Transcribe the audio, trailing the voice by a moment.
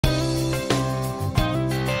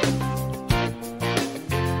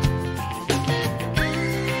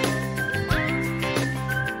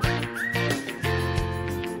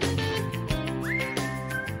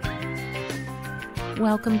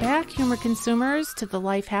Welcome back, humor consumers, to the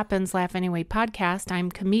Life Happens, Laugh Anyway podcast. I'm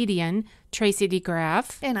comedian Tracy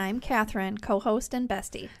DeGraff. And I'm Cathrine, co-host and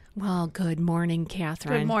bestie. Well, good morning,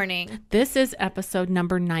 Cathrine. Good morning. This is episode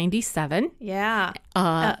number 97. Yeah.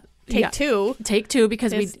 Take two. Take two,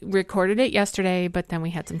 because we recorded it yesterday, but then we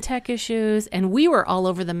had some tech issues, and we were all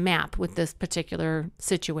over the map with this particular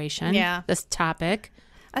situation, this topic.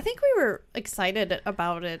 I think we were excited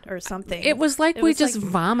about it or something. It was like we just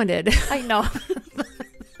vomited. I know.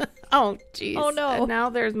 Oh, geez. Oh, no. And now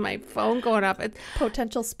there's my phone going up.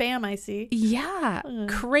 Potential spam, I see. Yeah.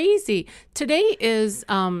 Crazy. Today is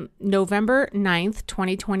November 9th,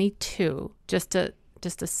 2022, just to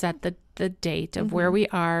set the date of where we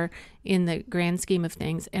are in the grand scheme of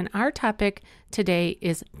things. And our topic today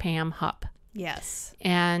is Pam Hupp. Yes.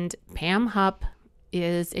 And Pam Hupp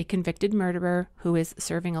is a convicted murderer who is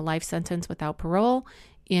serving a life sentence without parole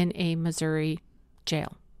in a Missouri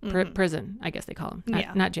jail. Prison, I guess they call them.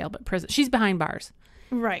 Not jail, but prison. She's behind bars.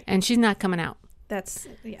 Right. And she's not coming out.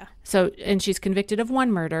 Yeah. So, and she's convicted of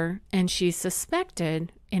one murder, and she's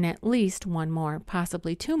suspected in at least one more,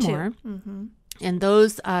 possibly two more. Mm-hmm. And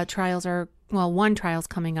those trials are, one trial's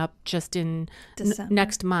coming up just in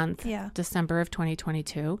next month, December of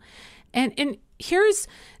 2022. And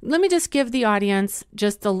let me just give the audience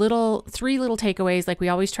just three little takeaways, like we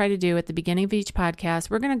always try to do at the beginning of each podcast.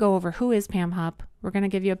 We're going to go over who is Pam Hupp. We're going to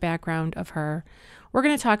give you a background of her. We're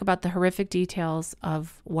going to talk about the horrific details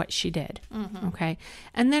of what she did. Mm-hmm. Okay.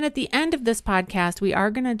 And then at the end of this podcast, we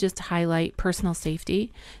are going to just highlight personal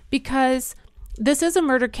safety, because this is a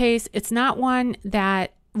murder case. It's not one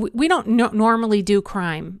that we don't normally do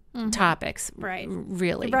crime topics, right?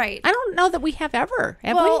 Really, right? I don't know that we have ever.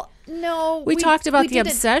 Have we? No. We talked about the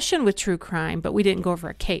obsession with true crime, but we didn't go over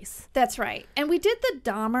a case. That's right. And we did the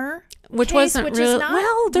Dahmer, which case, wasn't which really. Is not,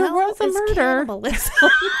 well, there was a murder. Cannibalism.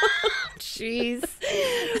 Jeez.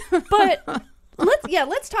 But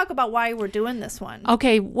let's talk about why we're doing this one.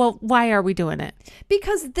 Okay. Well, why are we doing it?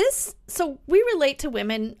 Because so we relate to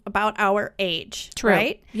women about our age, True.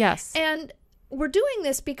 Right? Yes. And we're doing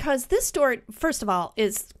this because this story, first of all,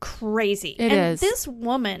 is crazy. It is. This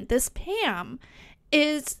woman, this Pam,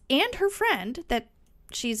 and her friend that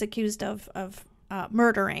she's accused of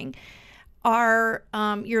murdering, are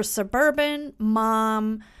your suburban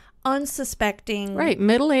mom, unsuspecting. Right.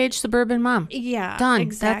 Middle-aged suburban mom. Yeah. Done.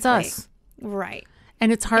 Exactly. That's us. Right.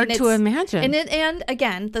 And it's hard to imagine. And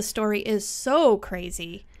again, the story is so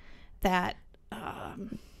crazy that.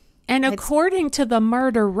 And according to the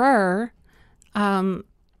murderer,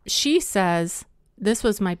 she says, "This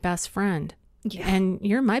was my best friend." Yeah. And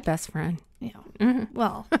you're my best friend. Yeah. Mm-hmm.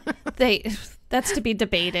 Well, that's to be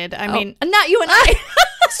debated. I mean, not you and I.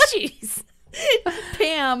 Jeez.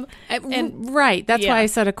 Pam. Right. That's why I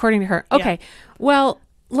said according to her. Okay. Yeah. Well,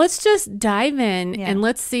 let's just dive in and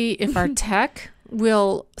let's see if our tech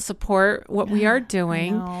will support what we are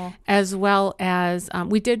doing, as well as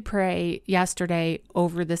we did pray yesterday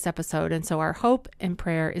over this episode. And so our hope and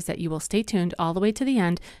prayer is that you will stay tuned all the way to the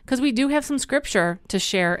end, because we do have some scripture to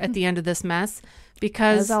share at the end of this mess,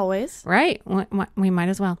 because as always, right, we might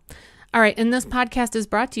as well. All right. And this podcast is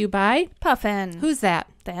brought to you by Puffin. Who's that?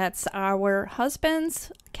 That's our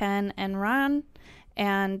husbands, Ken and Ron,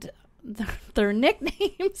 and their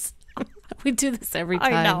nicknames. We do this every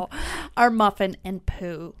time. I know. Are Muffin and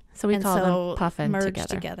Pooh. So we call them Puffin merged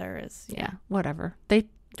together is whatever. They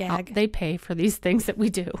pay for these things that we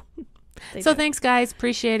do. So do. Thanks, guys.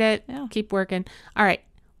 Appreciate it. Yeah. Keep working. All right.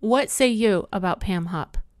 What say you about Pam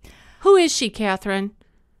Hupp? Who is she, Cathrine?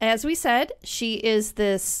 As we said, she is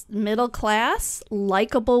this middle-class,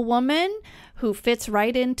 likable woman who fits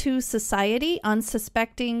right into society,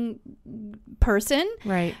 unsuspecting person,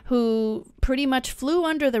 right? Who pretty much flew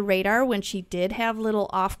under the radar when she did have little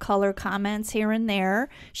off-color comments here and there.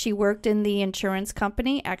 She worked in the insurance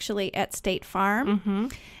company, actually at State Farm,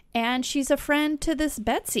 and she's a friend to this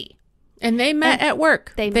Betsy. And they met at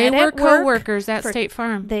work. They were co-workers at State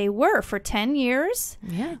Farm. They were for 10 years.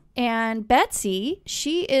 Yeah. And Betsy,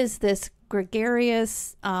 she is this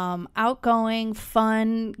gregarious, outgoing,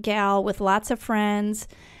 fun gal with lots of friends.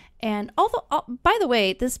 And by the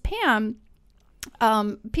way, this Pam,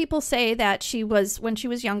 people say that when she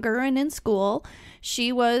was younger and in school,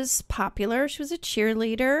 she was popular. She was a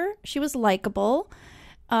cheerleader. She was likable.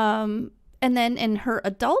 And then in her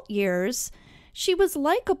adult years, she was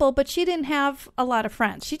likable, but she didn't have a lot of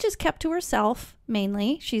friends. She just kept to herself,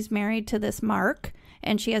 mainly. She's married to this Mark,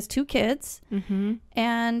 and she has 2 kids. Mm-hmm.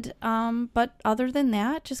 And, but other than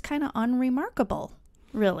that, just kind of unremarkable,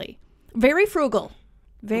 really. Very frugal.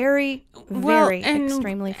 Very, very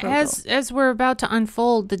extremely frugal. As we're about to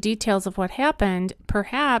unfold the details of what happened,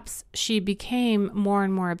 perhaps she became more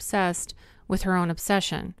and more obsessed with her own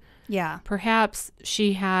obsession. Yeah. Perhaps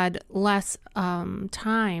she had less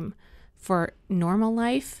time for normal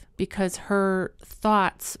life because her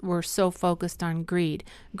thoughts were so focused on greed.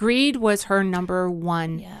 Greed was her number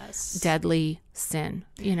one deadly sin,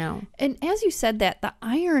 you know. And as you said that, the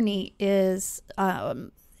irony is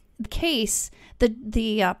the case,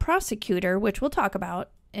 the prosecutor, which we'll talk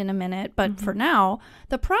about in a minute, but for now,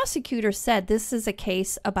 the prosecutor said this is a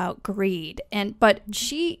case about greed. But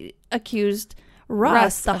she accused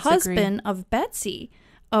Russ, the husband of Betsy,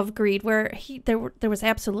 of greed, where there was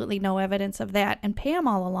absolutely no evidence of that, and Pam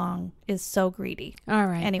all along is so greedy. All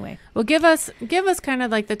right. Anyway, well, give us kind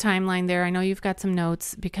of like the timeline there. I know you've got some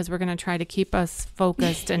notes because we're going to try to keep us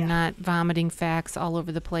focused and not vomiting facts all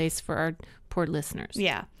over the place for our poor listeners.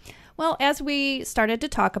 Yeah. Well, as we started to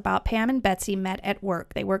talk about, Pam and Betsy met at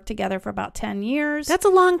work. They worked together for about 10 years. That's a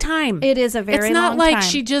long time. It is a very long time. It's not like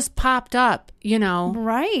she just popped up, you know.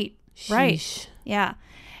 Right. Sheesh. Right. Yeah.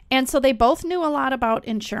 And so they both knew a lot about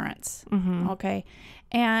insurance. Okay.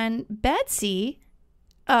 And Betsy,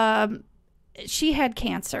 she had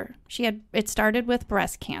cancer. It started with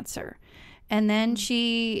breast cancer. And then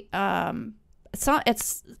she, at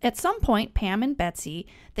some point, Pam and Betsy,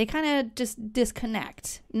 they kind of just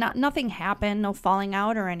disconnect. Nothing happened, no falling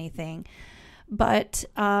out or anything. But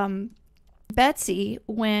Betsy,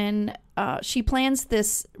 when she plans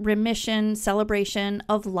this remission celebration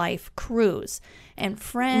of life cruise, and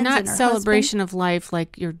friends, not and her celebration husband, of life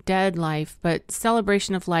like your dead life, but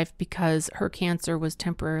celebration of life because her cancer was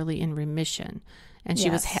temporarily in remission, and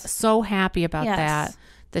she was so happy about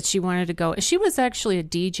that she wanted to go. She was actually a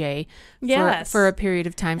DJ for a period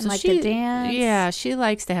of time, and so like she to dance. Yeah, she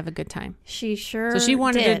likes to have a good time. She sure. So she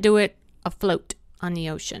wanted did. to do it afloat on the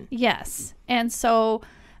ocean. Yes, and so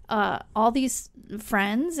all these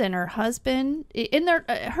friends and her husband, her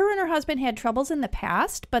and her husband had troubles in the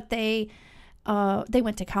past, but they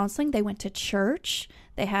went to counseling, they went to church,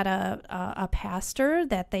 they had a pastor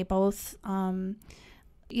that they both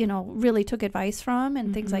really took advice from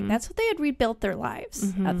and things like that. So they had rebuilt their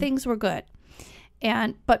lives. Things were good.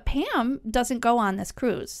 But Pam doesn't go on this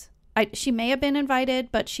cruise. She may have been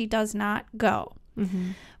invited, but she does not go.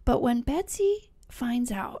 But when Betsy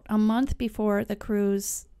finds out a month before the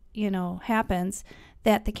cruise happens,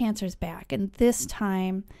 that the cancer's back, and this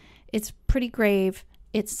time it's pretty grave.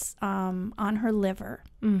 It's on her liver.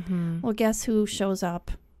 Well, guess who shows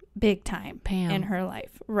up big time in her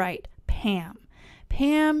life? Right, Pam.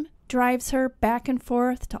 Pam drives her back and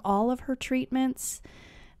forth to all of her treatments,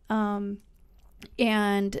 and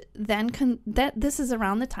then this is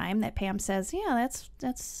around the time that Pam says, "Yeah,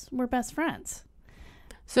 that's we're best friends."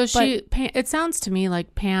 So it sounds to me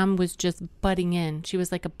like Pam was just butting in. She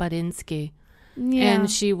was like a Buttinsky. Yeah. And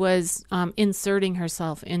she was inserting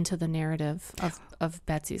herself into the narrative of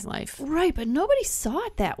Betsy's life. Right, but nobody saw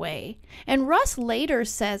it that way. And Russ later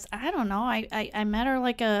says, I don't know, I met her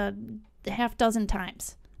like a half dozen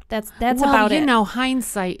times. That's about it.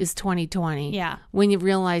 Hindsight is 20/20. Yeah. When you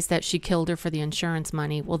realize that she killed her for the insurance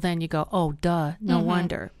money, well, then you go, oh, duh, no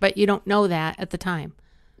wonder. But you don't know that at the time.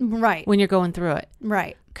 Right. When you're going through it.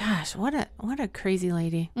 Right. Gosh, what a crazy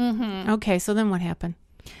lady. Okay, so then what happened?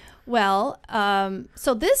 Well,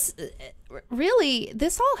 so this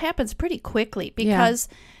all happens pretty quickly because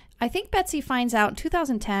I think Betsy finds out in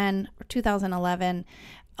 2010 or 2011,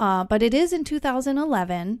 but it is in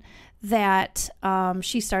 2011 that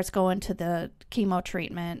she starts going to the chemo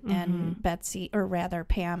treatment, and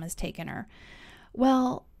Pam has taken her.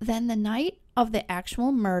 Well, then the night of the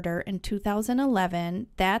actual murder in 2011,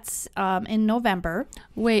 that's in November.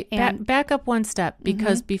 Wait, back up one step,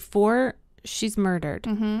 because before she's murdered,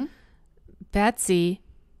 Betsy,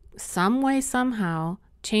 some way, somehow,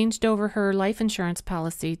 changed over her life insurance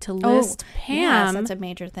policy to list Pam. Yes, that's a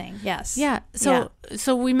major thing. Yes. Yeah.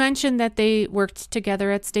 So we mentioned that they worked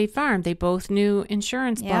together at State Farm. They both knew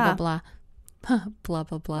insurance, blah, blah, blah. Blah,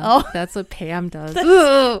 blah, blah. Oh. That's what Pam does.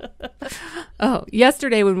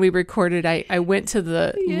 Yesterday when we recorded, I went to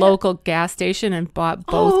the local gas station and bought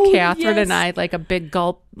both Catherine and I like a big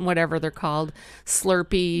gulp, whatever they're called,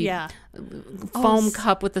 Slurpee foam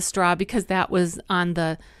cup with a straw, because that was on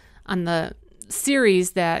the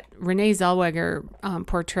series that Renee Zellweger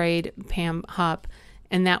portrayed Pam Hupp.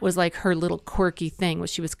 And that was like her little quirky thing, was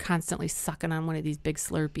she was constantly sucking on one of these big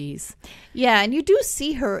Slurpees. Yeah, and you do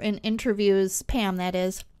see her in interviews, Pam, that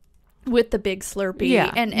is, with the big Slurpee.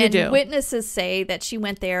 Yeah, and witnesses say that she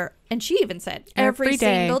went there, and she even said every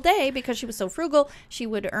single day, because she was so frugal, she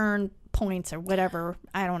would earn points or whatever.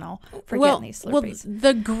 I don't know, for getting these Slurpees. Well,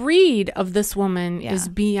 the greed of this woman is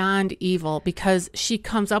beyond evil, because she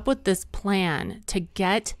comes up with this plan to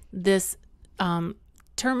get this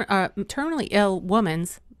terminally ill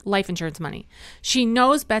woman's life insurance money. She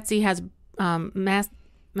knows Betsy has how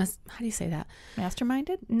do you say that?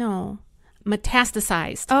 Masterminded? No.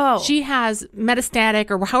 Metastasized. Oh. She has metastatic,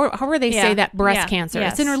 or however they say that, breast cancer.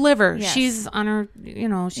 Yes. It's in her liver. Yes. She's on her,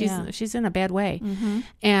 she's in a bad way.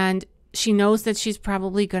 And she knows that she's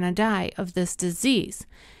probably going to die of this disease.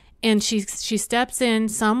 And she steps in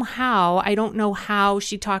somehow. I don't know how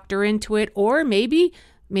she talked her into it, or maybe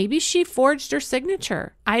she forged her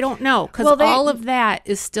signature. I don't know, because all of that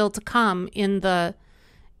is still to come in the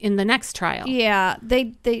next trial. Yeah,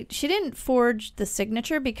 she didn't forge the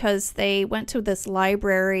signature, because they went to this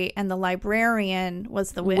library, and the librarian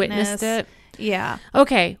was the witness. Witnessed it. Yeah.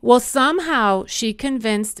 Okay. Well, somehow she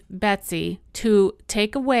convinced Betsy to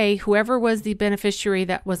take away whoever was the beneficiary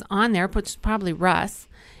that was on there, which is probably Russ,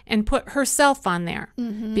 and put herself on there,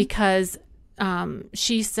 because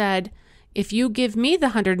she said, if you give me the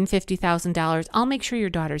 $150,000, I'll make sure your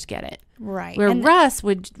daughters get it. Right. Where Russ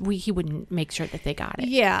he wouldn't make sure that they got it.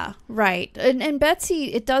 Yeah, right. And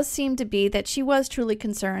Betsy, it does seem to be that she was truly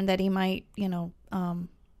concerned that he might, I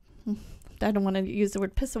don't want to use the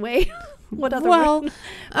word piss away. What other word?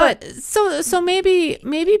 But so maybe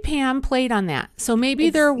Pam played on that. So maybe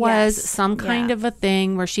there was some kind of a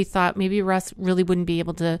thing where she thought maybe Russ really wouldn't be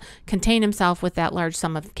able to contain himself with that large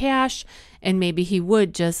sum of cash, and maybe he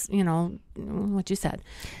would just, what you said,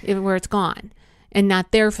 where it's gone and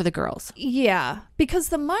not there for the girls. Yeah, because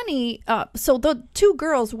the money, so the two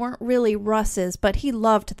girls weren't really Russ's, but he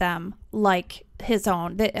loved them like his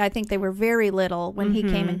own. I think they were very little when he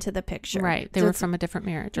came into the picture. Right. They were from a different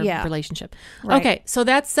marriage or relationship. Right. Okay. So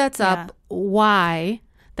that sets up why.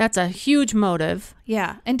 That's a huge motive.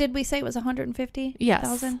 Yeah. And did we say it was $150,000?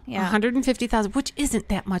 Yes. Yeah. $150,000, which isn't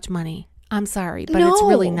that much money. I'm sorry, but it's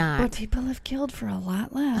really not. But people have killed for a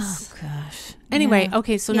lot less. Oh, gosh. Anyway,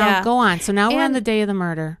 okay. So now go on. So now we're on the day of the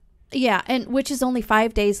murder. Yeah. And which is only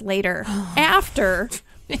 5 days later after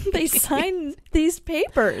they signed these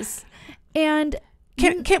papers. And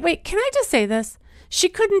can I just say this? She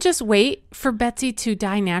couldn't just wait for Betsy to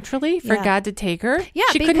die naturally, for God to take her. Yeah,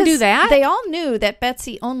 she couldn't do that. They all knew that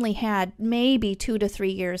Betsy only had maybe 2 to 3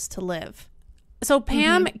 years to live. So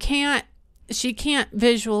Pam can't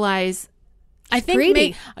visualize. I think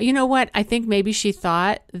greedy. You know what? I think maybe she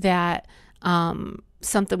thought that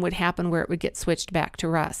something would happen where it would get switched back to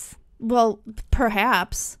Russ. Well,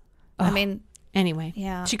 perhaps. Oh. I mean, anyway,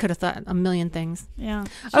 she could have thought a million things. Yeah.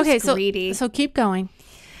 Okay, greedy. So keep going.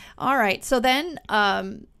 All right. So then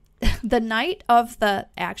the night of the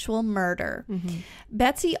actual murder,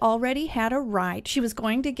 Betsy already had a ride. She was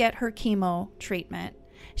going to get her chemo treatment.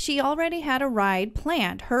 She already had a ride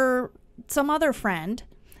planned. Some other friend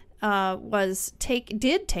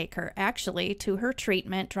did take her actually to her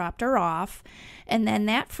treatment, dropped her off, and then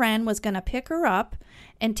that friend was going to pick her up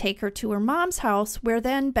and take her to her mom's house, where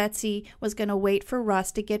then Betsy was going to wait for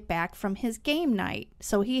Russ to get back from his game night.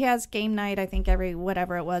 So he has game night, I think, every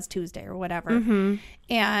whatever it was, Tuesday or whatever.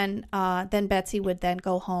 And then Betsy would then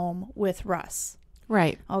go home with Russ.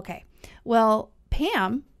 Right. Okay. Well,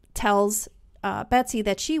 Pam tells Betsy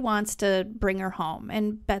that she wants to bring her home,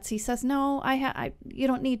 and Betsy says, "No, you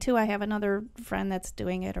don't need to. I have another friend that's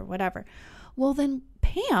doing it or whatever." Well, then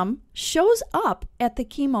Pam shows up at the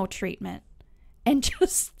chemo treatment and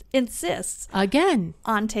just insists again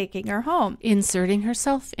on taking her home, inserting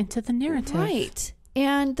herself into the narrative. Right.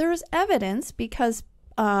 And there's evidence, because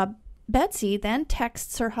Betsy then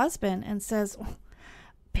texts her husband and says,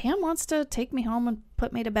 "Pam wants to take me home and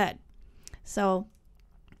put me to bed." So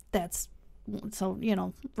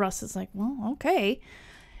Russ is like, "Well, okay."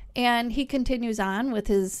 And he continues on with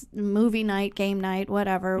his movie night, game night,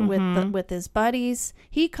 whatever, with his buddies.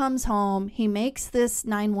 He comes home. He makes this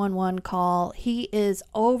 911 call. He is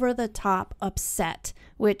over the top upset,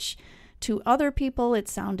 which to other people it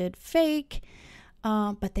sounded fake,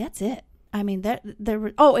 but that's it. I mean,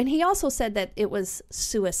 and he also said that it was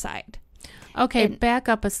suicide. Okay, back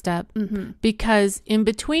up a step, because in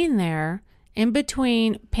between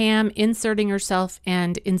Pam inserting herself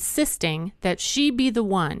and insisting that she be the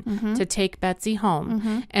one to take Betsy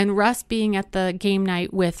home, and Russ being at the game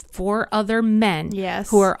night with 4 other men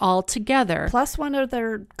who are all together. Plus one of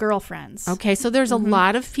their girlfriends. Okay, so there's a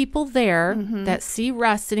lot of people there that see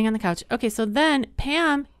Russ sitting on the couch. Okay, so then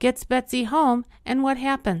Pam gets Betsy home, and what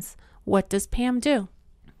happens? What does Pam do?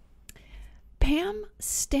 Pam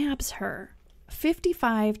stabs her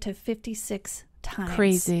 55 to 56 times.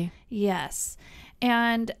 Crazy. Yes.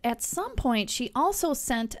 And at some point, she also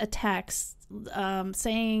sent a text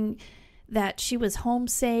saying that she was home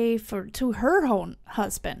safe to her own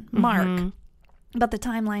husband, Mark. But the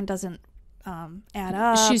timeline doesn't add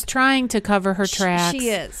up. She's trying to cover her tracks. She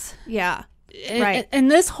is. Yeah. Right.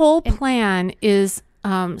 And this whole plan is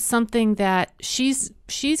something that she's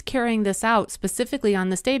carrying this out specifically on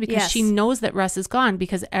this day because she knows that Russ is gone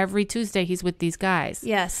because every Tuesday he's with these guys.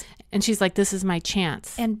 Yes. And she's like, this is my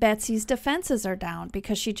chance. And Betsy's defenses are down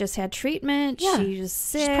because she just had treatment. Yeah. She's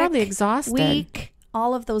sick. She's probably exhausted. Weak.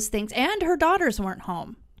 All of those things. And her daughters weren't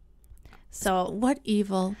home. So what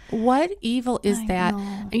evil is that?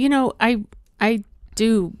 Know. You know, I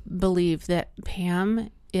do believe that Pam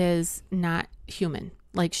is not human.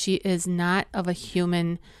 Like, she is not of a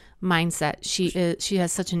human mindset. She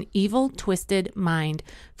has such an evil, twisted mind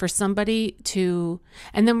for somebody to,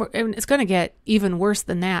 and then it's going to get even worse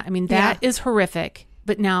than that. I mean, that is horrific.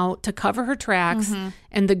 But now to cover her tracks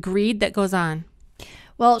and the greed that goes on.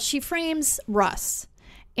 Well, she frames Russ,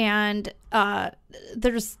 and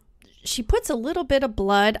she puts a little bit of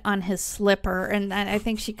blood on his slipper, and I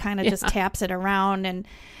think she kind of just taps it around, and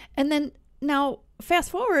then now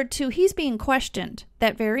fast forward to he's being questioned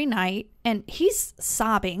that very night, and he's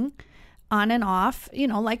sobbing on and off,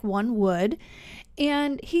 like one would,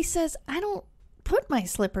 and he says, I don't put my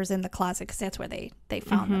slippers in the closet, because that's where they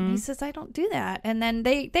found them. He says, I don't do that. And then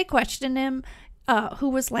they question him, who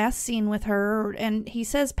was last seen with her, and he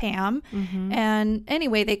says Pam. And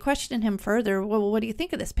anyway, they question him further. Well, what do you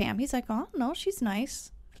think of this Pam? He's like, oh no, she's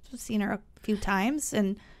nice. I've seen her a few times.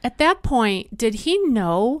 And at that point, did he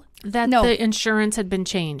know that the insurance had been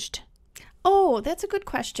changed? Oh, that's a good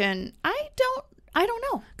question. I don't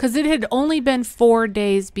know. Because it had only been 4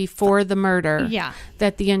 days before the murder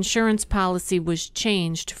that the insurance policy was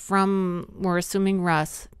changed from, we're assuming,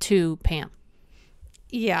 Russ to Pam.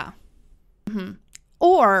 Yeah.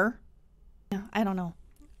 Or, I don't know.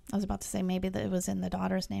 I was about to say maybe that it was in the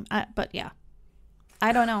daughter's name. But yeah,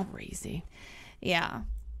 I don't know. Crazy. Yeah.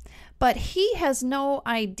 But he has no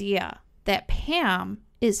idea that Pam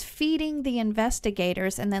is feeding the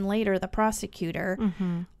investigators and then later the prosecutor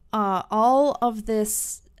all of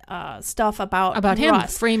this stuff about him,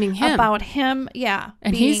 Russ, framing him. About him,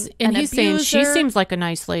 And he's saying she seems like a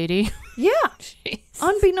nice lady. Yeah.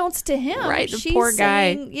 Unbeknownst to him. Right, the she's poor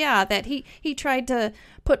guy. Saying, that he tried to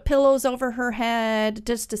put pillows over her head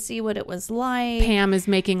just to see what it was like. Pam is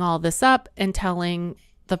making all this up and telling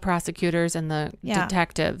the prosecutors and the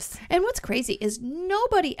detectives. And what's crazy is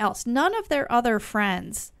nobody else, none of their other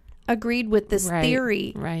friends agreed with this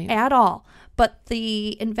theory at all. But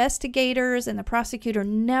the investigators and the prosecutor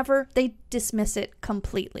they dismiss it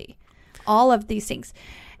completely. All of these things.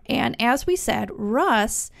 And as we said,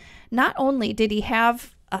 Russ, not only did he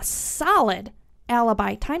have a solid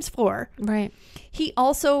alibi times 4, right, he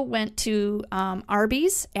also went to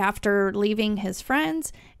Arby's after leaving his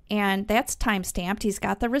friends, and that's time-stamped. He's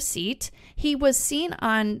got the receipt. He was seen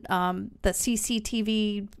on the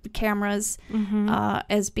CCTV cameras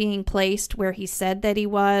as being placed where he said that he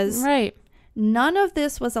was. Right. None of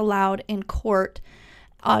this was allowed in court.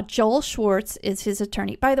 Joel Schwartz is his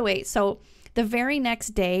attorney. By the way, so the very next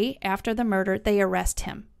day after the murder, they arrest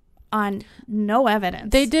him on no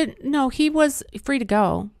evidence. They did. No, he was free to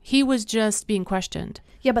go. He was just being questioned.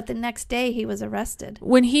 Yeah, but the next day he was arrested.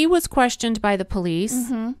 When he was questioned by the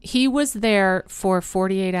police, he was there for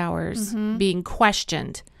 48 hours being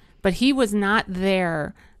questioned, but he was not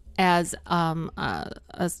there as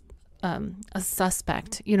a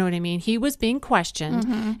suspect. You know what I mean? He was being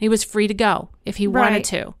questioned. He was free to go if he wanted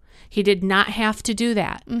to. He did not have to do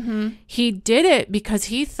that. He did it because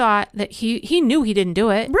he thought that he knew he didn't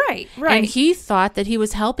do it. Right. And he thought that he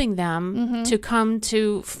was helping them to come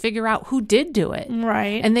to figure out who did do it.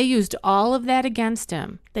 Right. And they used all of that against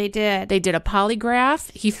him. They did. They did a polygraph.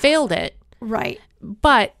 He failed it. Right.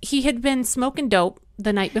 But he had been smoking dope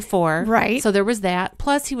the night before. Right. So there was that.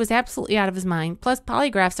 Plus, he was absolutely out of his mind. Plus,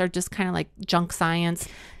 polygraphs are just kind of like junk science.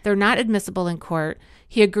 They're not admissible in court.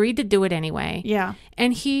 He agreed to do it anyway. Yeah.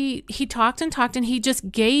 And he talked and talked, and he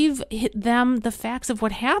just gave them the facts of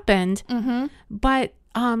what happened. But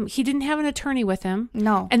he didn't have an attorney with him.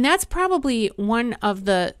 No. And that's probably one of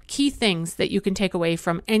the key things that you can take away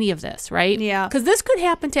from any of this, right? Yeah. Because this could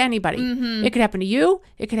happen to anybody. It could happen to you.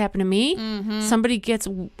 It could happen to me. Somebody gets,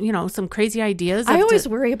 some crazy ideas. I always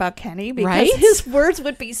worry about Kenny because his words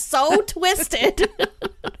would be so twisted.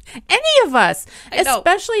 Any of us,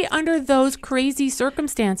 especially under those crazy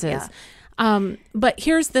circumstances. Yeah. But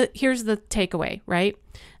here's the takeaway, right?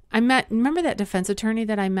 remember that defense attorney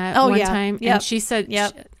that I met Oh, one yeah. time? Yep. And she said,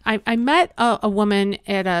 Yep. I met a woman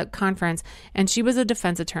at a conference, and she was a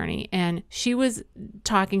defense attorney, and she was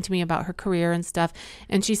talking to me about her career and stuff.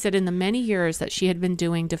 And she said in the many years that she had been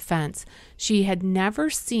doing defense, she had never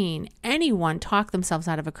seen anyone talk themselves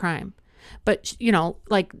out of a crime. But,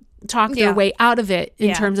 like talk their way out of it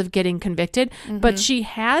in terms of getting convicted. But she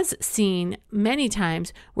has seen many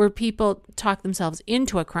times where people talk themselves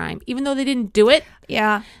into a crime, even though they didn't do it.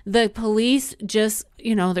 Yeah. The police just,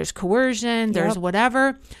 there's coercion, there's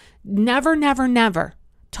whatever. Never, never, never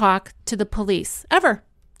talk to the police. Ever.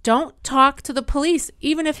 Don't talk to the police,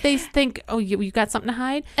 even if they think, oh, you got something to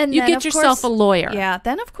hide. And you get yourself a lawyer. Yeah.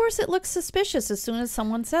 Then, of course, it looks suspicious as soon as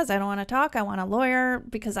someone says, I don't want to talk. I want a lawyer,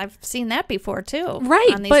 because I've seen that before, too.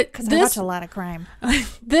 Right. Because I watch a lot of crime.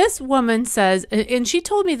 This woman says, and she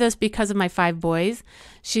told me this because of my 5 boys.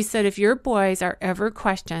 She said, if your boys are ever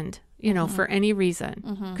questioned, for any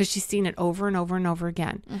reason, because she's seen it over and over and over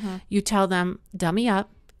again, you tell them, dummy up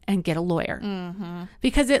and get a lawyer.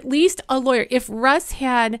 Because at least a lawyer, if Russ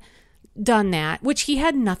had done that, which he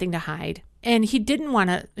had nothing to hide, and he didn't want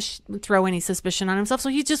to throw any suspicion on himself, so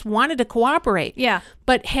he just wanted to cooperate. Yeah.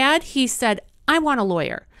 But had he said, I want a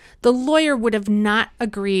lawyer, the lawyer would have not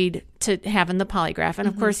agreed to having the polygraph. And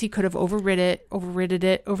of course he could have overridden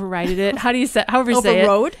it. How do you say, however you say it?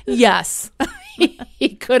 Overrode? Yes.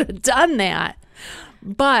 He could have done that.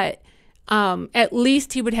 But at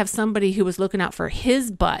least he would have somebody who was looking out for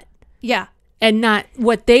his butt. Yeah. And not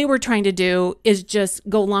what they were trying to do is just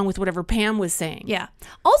go along with whatever Pam was saying. Yeah.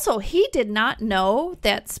 Also, he did not know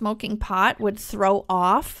that smoking pot would throw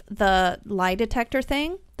off the lie detector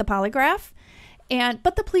thing, the polygraph.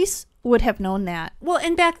 But the police would have known that. Well,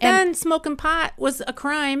 and back then, smoking pot was a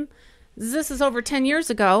crime. This is over 10 years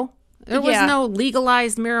ago. There was no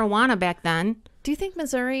legalized marijuana back then. Do you think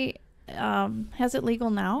Missouri has it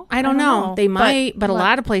legal now? I don't know. They might, but a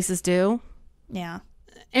lot of places do. Yeah.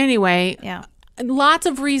 Anyway, yeah. Lots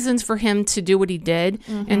of reasons for him to do what he did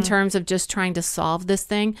in terms of just trying to solve this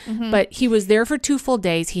thing. But he was there for 2 full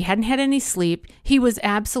days. He hadn't had any sleep. He was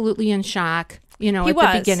absolutely in shock, at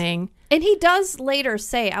the beginning. And he does later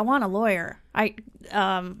say, I want a lawyer. I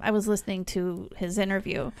was listening to his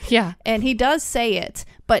interview. Yeah. And he does say it,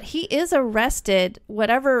 but he is arrested,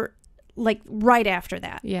 right after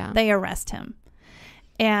that. Yeah. They arrest him.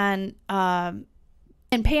 And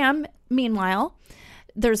Pam, meanwhile,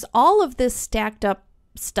 there's all of this stacked up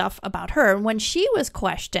stuff about her. And when she was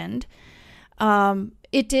questioned,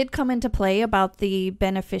 it did come into play about the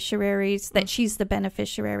beneficiaries, that she's the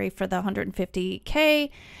beneficiary for the $150K.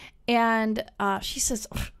 And she says,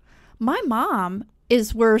 my mom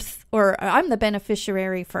is worth, or I'm the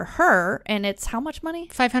beneficiary for her, and it's how much money?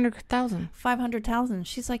 $500,000. $500,000.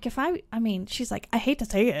 She's like, she's like, I hate to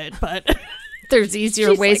say it, but there's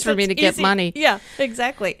easier ways for me to get money. Yeah,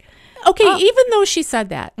 exactly. Okay, even though she said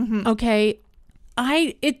that, okay,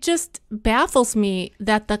 it just baffles me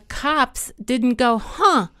that the cops didn't go,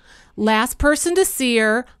 last person to see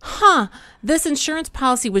her, this insurance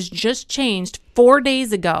policy was just changed 4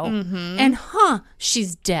 days ago, and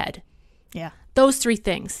she's dead. Yeah. Those 3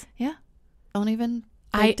 things. Yeah.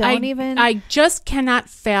 I just cannot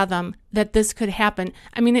fathom that this could happen.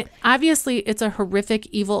 I mean, obviously it's a horrific,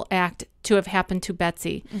 evil act to have happened to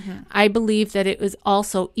Betsy. I believe that it was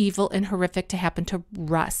also evil and horrific to happen to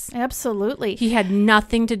Russ. Absolutely. He had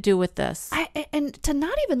nothing to do with this. And to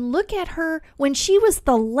not even look at her when she was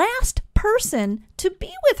the last person to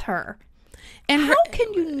be with her. And how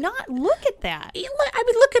can you not look at that? I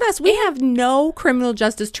mean, look at us. We have no criminal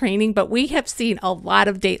justice training, but we have seen a lot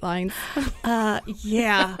of Dateline.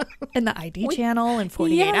 Yeah. And the ID channel in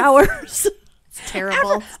 48 hours. It's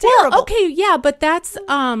terrible. It's terrible. Well, okay, yeah, but that's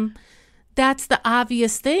the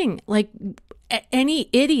obvious thing. Like any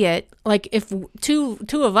idiot, like if two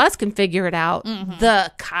of us can figure it out, the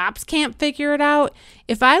cops can't figure it out.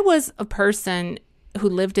 If I was a person who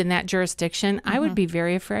lived in that jurisdiction, I would be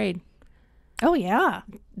very afraid. Oh, yeah.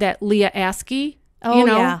 That Leah Askey,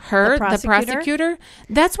 her, the prosecutor.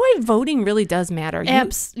 That's why voting really does matter.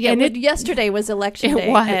 Yesterday was election day.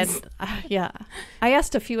 It was. And, I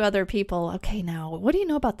asked a few other people, okay, now, what do you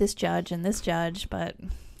know about this judge and this judge? But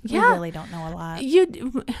we really don't know a lot.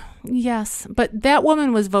 Yes, but that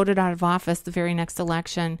woman was voted out of office the very next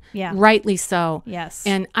election. Yeah. Rightly so. Yes.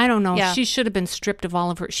 And I don't know. Yeah. She should have been stripped of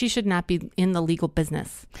all of her. She should not be in the legal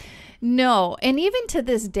business. No. And even to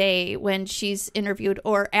this day, when she's interviewed,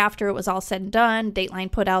 or after it was all said and done,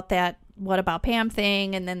 Dateline put out that what about Pam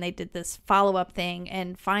thing, and then they did this follow-up thing,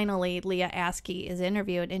 and finally Leah Askey is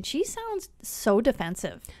interviewed, and she sounds so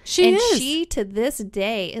defensive. She is. And she, to this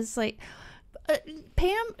day, is like,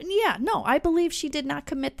 Pam, yeah, no, I believe she did not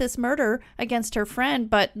commit this murder against her friend,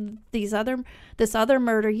 but this other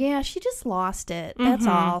murder, yeah, she just lost it. That's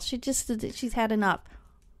all. She's had enough.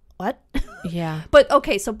 What? Yeah. But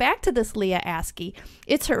okay, so back to this Leah Askey.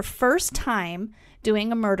 It's her first time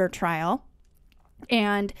doing a murder trial,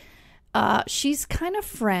 and she's kind of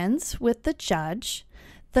friends with the judge.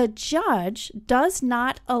 The judge does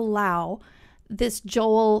not allow this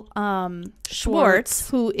Joel Schwartz,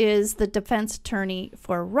 who is the defense attorney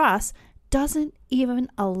for Russ, doesn't even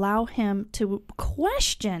allow him to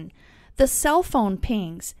question the cell phone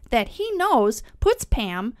pings that he knows puts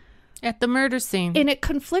Pam at the murder scene. And it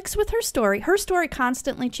conflicts with her story. Her story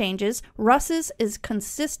constantly changes. Russ's is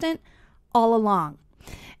consistent all along.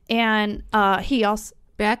 And he also...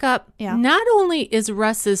 Back up. Yeah. Not only is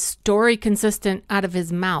Russ's story consistent out of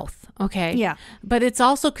his mouth, okay? Yeah. But it's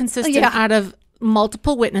also consistent out of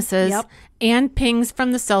multiple witnesses and pings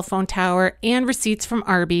from the cell phone tower and receipts from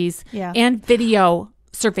Arby's and video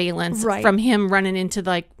surveillance from him running into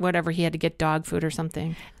like whatever he had to get dog food or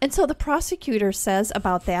something. And so the prosecutor says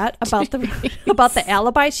about that, about the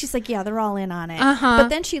alibi, she's like, yeah, they're all in on it. But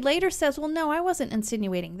then she later says, well, no, I wasn't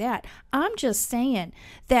insinuating that. I'm just saying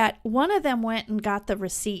that one of them went and got the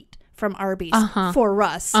receipt from Arby's for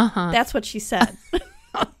Russ. That's what she said.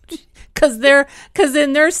 Because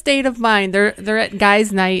in their state of mind, they're at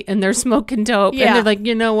guys' night and they're smoking dope and they're like,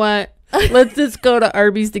 you know what? Let's just go to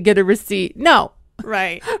Arby's to get a receipt. No.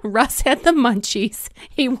 Right. Russ had the munchies.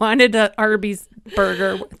 He wanted a Arby's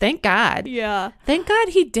burger. Thank God. Yeah. Thank God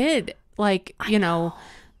he did. Like, I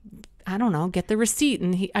don't know, get the receipt.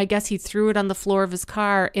 And I guess he threw it on the floor of his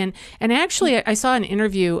car. And actually, I saw an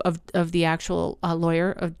interview of the actual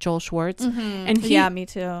lawyer of Joel Schwartz. And me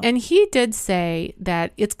too. And he did say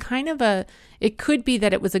that it's kind of it could be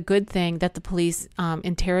that it was a good thing that the police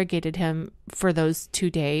interrogated him for those 2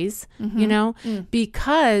 days,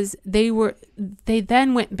 because they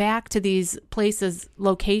then went back to these places,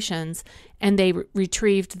 locations, and they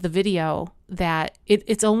retrieved the video that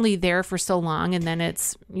it's only there for so long, and then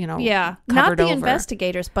it's, not covered the over.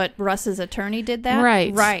 Investigators, but Russ's attorney did that.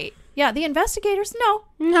 Right. Yeah, the investigators, no,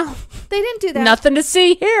 they didn't do that. Nothing to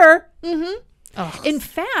see here. In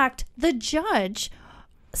fact, the judge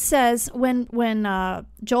says when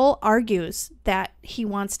Joel argues that he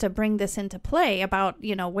wants to bring this into play about,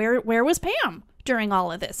 where was Pam during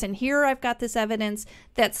all of this? And here I've got this evidence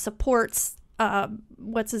that supports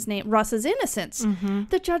Russ's innocence.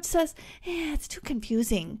 The judge says, it's too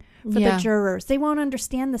confusing for the jurors. They won't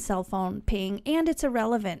understand the cell phone ping, and it's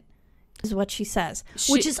irrelevant, is what she says,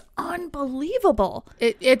 which is unbelievable.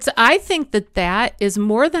 I think that is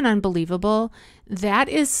more than unbelievable. That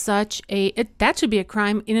is that should be a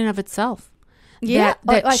crime in and of itself. Yeah,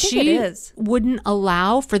 that I think it is. Wouldn't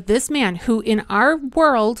allow for this man, who in our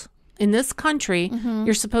world, in this country,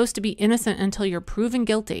 you're supposed to be innocent until you're proven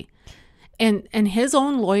guilty. And his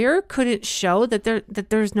own lawyer couldn't show that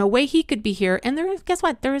there's no way he could be here. And guess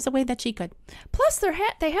what? There is a way that she could. Plus,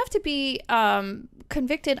 they have to be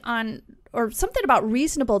convicted on, or something about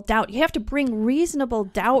reasonable doubt. You have to bring reasonable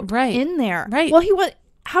doubt in there. Right. Well,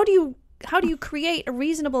 how do you create a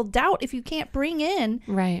reasonable doubt if you can't bring in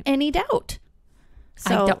any doubt?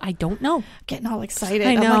 So I don't know. Getting all excited.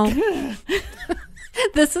 I know. I'm like,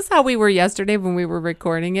 this is how we were yesterday when we were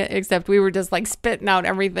recording it, except we were just like spitting out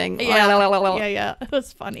everything. Yeah. It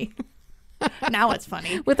was funny. Now it's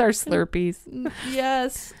funny. With our Slurpees.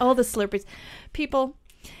 Yes. Oh, the Slurpees. People,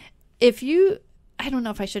 I don't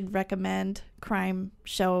know if I should recommend crime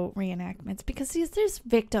show reenactments, because there's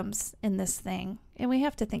victims in this thing, and we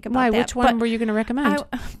have to think about that. Which one were you going to recommend?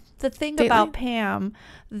 The thing about Pam,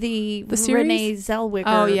 the Renee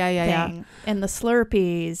Zellweger thing, and the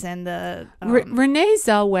Slurpees, and the... Renee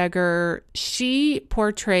Zellweger, she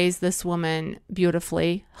portrays this woman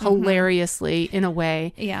beautifully, hilariously, in a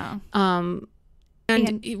way. Yeah. And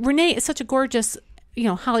Renee is such a gorgeous,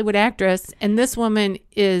 Hollywood actress, and this woman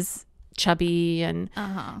is chubby and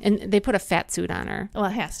they put a fat suit on her. Well,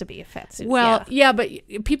 it has to be a fat suit. Well, but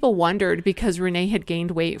people wondered because Renee had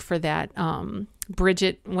gained weight for that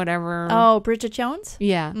Bridget whatever. Oh, Bridget Jones?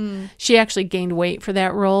 Yeah. She actually gained weight for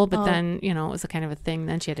that role, but then, it was a kind of a thing.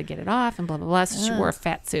 Then she had to get it off and blah, blah, blah. So she wore a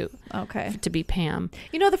fat suit to be Pam.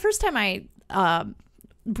 The first time I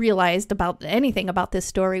realized about anything about this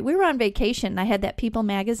story, we were on vacation and I had that People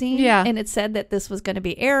magazine and it said that this was going to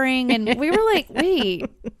be airing, and we were like, wait.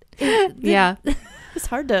 It's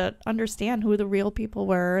hard to understand who the real people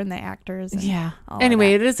were and the actors. And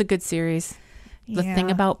anyway, it is a good series. The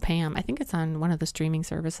Thing About Pam. I think it's on one of the streaming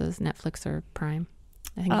services, Netflix or Prime.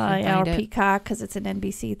 I think you can find it. Peacock, because it's an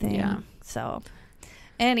NBC thing. Yeah. So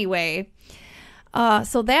anyway,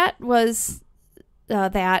 so that was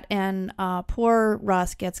that, and poor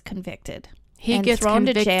Russ gets convicted. He gets thrown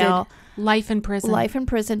convicted, to jail. Life in prison. Life in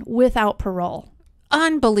prison without parole.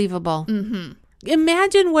 Unbelievable. Mm-hmm.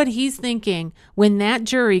 Imagine what he's thinking when that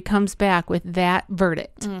jury comes back with that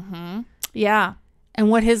verdict. Mm-hmm. Yeah. And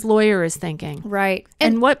what his lawyer is thinking. Right.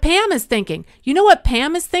 And what Pam is thinking. You know what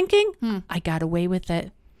Pam is thinking? I got away with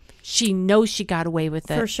it. She knows she got away with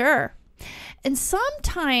it. For sure. And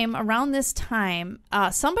sometime around this time,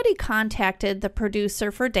 somebody contacted the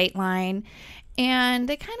producer for Dateline, and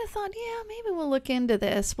they kind of thought, yeah, maybe we'll look into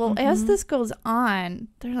this. Well, as this goes on,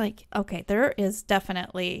 they're like, okay, there is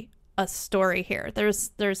definitely a story here.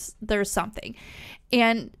 There's something.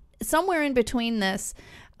 And somewhere in between this,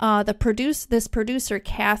 this producer,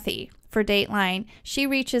 Kathy, for Dateline, she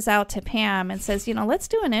reaches out to Pam and says, let's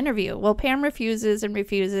do an interview. Well, Pam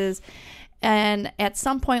refuses. And at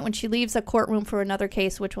some point when she leaves a courtroom for another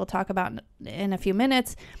case, which we'll talk about in a few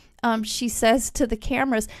minutes, she says to the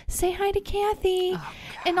cameras, say hi to Kathy. Oh,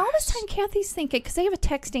 and all this time Kathy's thinking, because they have a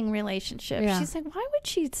texting relationship. Yeah. She's like, why would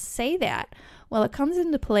she say that? Well, it comes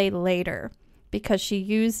into play later because she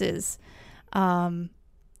uses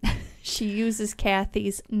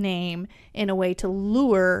Kathy's name in a way to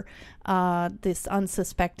lure this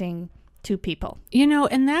unsuspecting two people.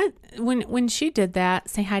 And that when she did that,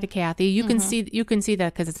 say hi to Kathy, you can see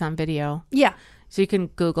that because it's on video. Yeah. So you can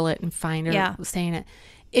Google it and find her saying it.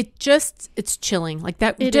 It's chilling. Like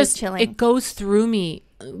that. It is chilling. It goes through me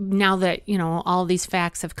now that, all these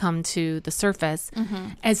facts have come to the surface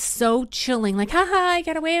as so chilling. Like, haha, I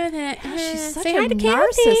got away with it. She's such say a hi to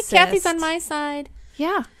narcissist. Kathy. Kathy's on my side.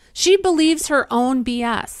 Yeah. She believes her own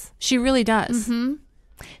BS. She really does. Mm-hmm.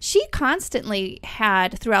 She constantly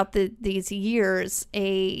had, throughout these years,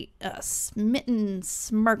 a smitten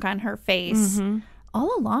smirk on her face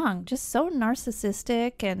all along. Just so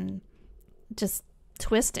narcissistic and just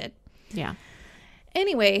twisted. Yeah.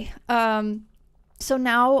 Anyway, so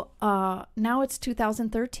now it's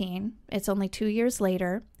 2013. It's only 2 years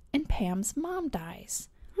later, and Pam's mom dies.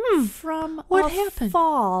 From what a happened?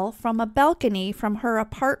 fall from a balcony from her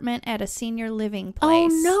apartment at a senior living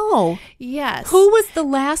place. Oh, no. Yes. Who was the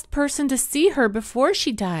last person to see her before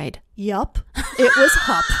she died? Yup. It was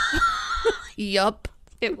Hupp. Yup.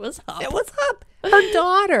 It was Hupp. It was Hupp. Her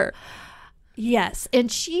daughter. Yes.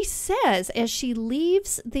 And she says, as she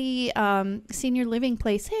leaves the senior living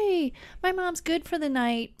place, hey, my mom's good for the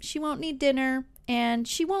night. She won't need dinner, and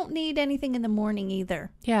she won't need anything in the morning either.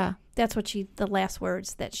 Yeah. That's what the last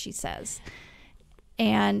words that she says.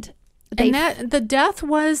 And the death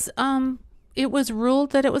was, it was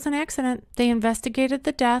ruled that it was an accident. They investigated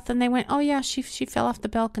the death and they went, oh yeah, she fell off the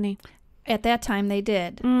balcony. At that time they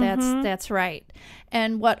did. That's right.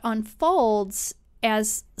 And what unfolds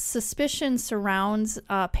as suspicion surrounds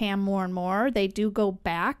Pam more and more, they do go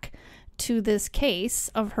back to this case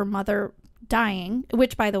of her mother dying,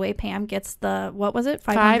 which, by the way, Pam gets the, what was it?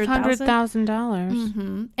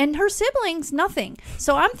 $500,000. And her siblings, nothing.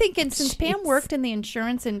 So I'm thinking, since Pam worked in the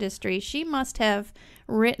insurance industry, she must have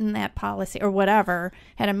written that policy or whatever,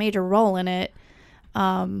 had a major role in it.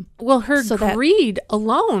 Well, her greed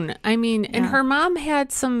alone. I mean, and her mom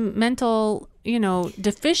had some mental,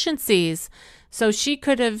 deficiencies. So she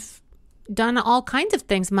could have done all kinds of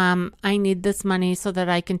things. Mom, I need this money so that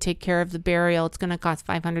I can take care of the burial. It's going to cost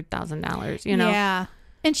 $500,000, Yeah.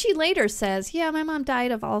 And she later says, yeah, my mom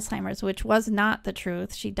died of Alzheimer's, which was not the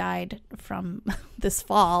truth. She died from this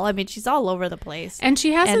fall. I mean, she's all over the place. And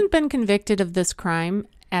she hasn't been convicted of this crime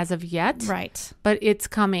as of yet. Right. But it's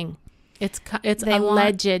coming. It's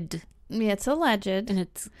alleged. It's alleged. And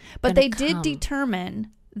but they did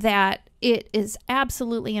determine that it is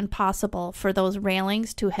absolutely impossible for those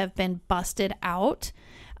railings to have been busted out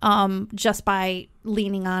just by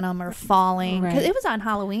leaning on them or falling. Because it was on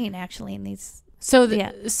Halloween, actually, in these. So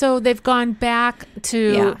they've gone back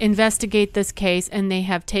to investigate this case, and they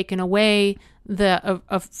have taken away the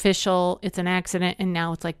official, it's an accident, and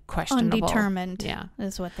now it's like questionable. Undetermined,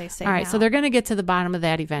 is what they say. All right, now. so they're going to get to the bottom of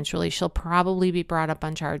that eventually. She'll probably be brought up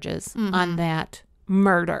on charges on that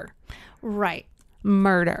murder. Right.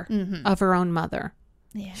 Murder of her own mother.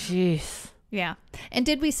 Yeah. Jeez. Yeah. And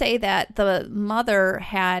did we say that the mother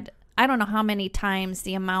had, I don't know how many times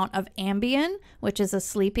the amount of Ambien, which is a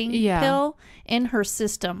sleeping pill, in her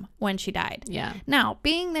system when she died? Yeah. Now,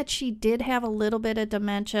 being that she did have a little bit of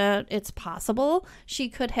dementia, it's possible she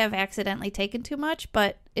could have accidentally taken too much,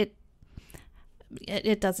 but it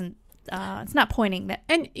doesn't, it's not pointing that.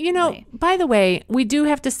 And, by the way, we do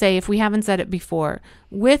have to say, if we haven't said it before,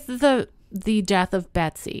 with the the death of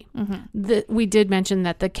Betsy. We did mention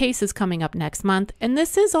that the case is coming up next month, and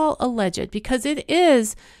this is all alleged because it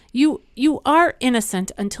is, you are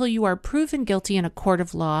innocent until you are proven guilty in a court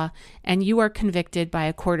of law and you are convicted by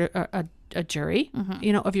a jury,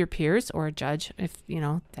 of your peers, or a judge, if,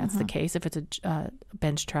 that's the case, if it's a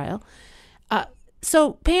bench trial.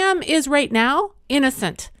 So Pam is right now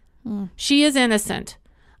innocent. She is innocent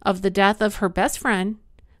of the death of her best friend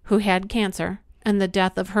who had cancer and the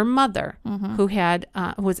death of her mother who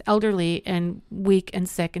was elderly and weak and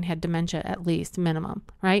sick and had dementia, at least minimum,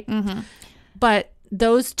 right? But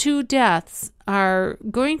those two deaths are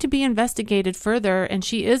going to be investigated further, and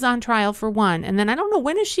she is on trial for one. And then I don't know,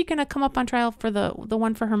 when is she going to come up on trial for the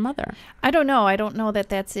one for her mother? I don't know. I don't know that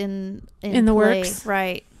that's in the play. Works,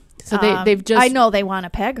 right? So they've just. I know they want to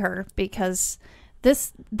peg her because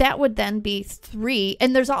that would then be 3.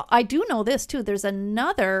 And I do know this too. There's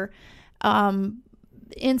another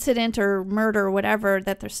incident or murder or whatever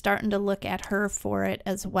that they're starting to look at her for it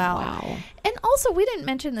as well. Wow. And also, we didn't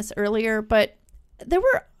mention this earlier, but there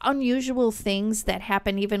were unusual things that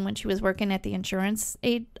happened even when she was working at the insurance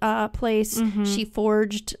aid place. She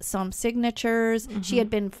forged some signatures. She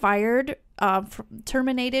had been fired,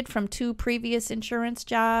 terminated from 2 previous insurance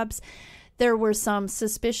jobs. There were some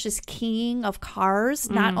suspicious keying of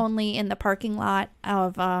cars, not only in the parking lot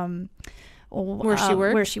of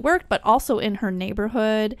where she worked, but also in her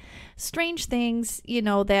neighborhood. Strange things,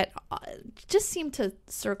 that just seem to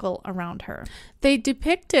circle around her. They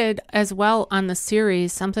depicted as well on the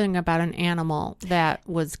series something about an animal that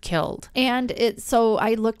was killed. And so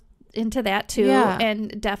I looked into that too. Yeah.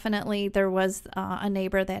 And definitely there was a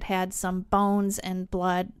neighbor that had some bones and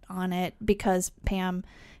blood on it because Pam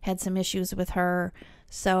had some issues with her.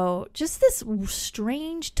 So just this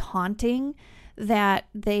strange taunting that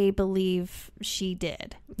they believe she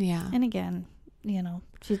did. Yeah. And again,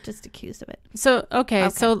 she's just accused of it. So, okay.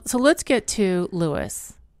 So let's get to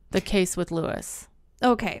Lewis, the case with Lewis.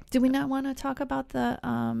 Okay. Do we not want to talk about the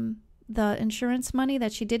insurance money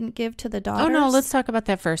that she didn't give to the daughters? Oh, no, let's talk about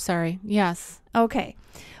that first. Sorry. Yes. Okay.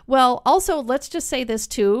 Well, also, let's just say this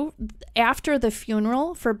too. After the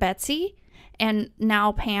funeral for Betsy, and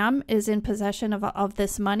now Pam is in possession of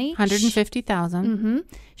this money. $150,000.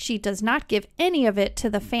 She does not give any of it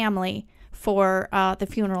to the family for the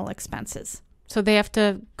funeral expenses. So they have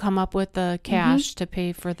to come up with the cash to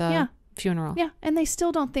pay for the funeral. Yeah, and they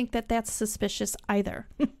still don't think that that's suspicious either.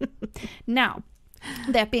 Now,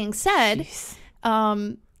 that being said,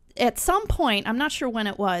 at some point, I'm not sure when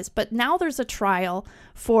it was, but now there's a trial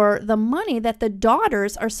for the money that the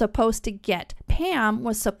daughters are supposed to get. Pam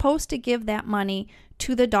was supposed to give that money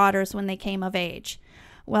to the daughters when they came of age.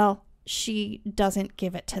 Well, she doesn't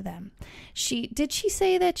give it to them. Did she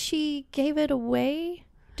say that she gave it away?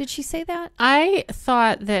 Did she say that? I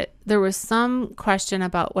thought that there was some question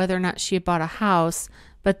about whether or not she had bought a house,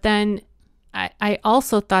 but then I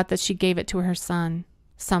also thought that she gave it to her son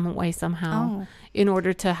some way, somehow, in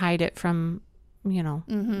order to hide it from,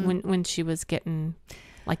 when she was getting,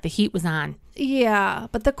 like, the heat was on. Yeah,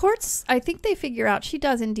 but the courts, I think they figure out she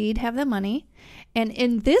does indeed have the money. And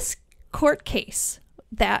in this court case,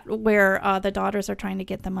 where the daughters are trying to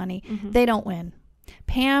get the money, they don't win.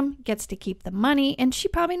 Pam gets to keep the money, and she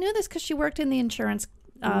probably knew this because she worked in the insurance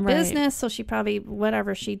business, so she probably,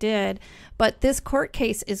 whatever she did. But this court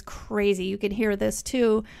case is crazy. You can hear this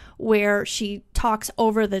too, where she talks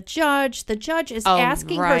over the judge. The judge is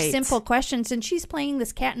asking her simple questions, and she's playing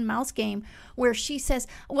this cat and mouse game where she says,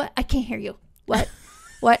 "What? I can't hear you. What?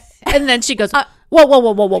 What?" And then she goes, whoa,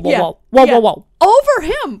 over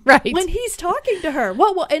him, right, when he's talking to her.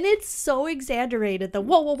 Whoa, and it's so exaggerated. The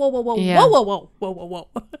whoa, whoa.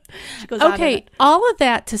 She goes okay, all of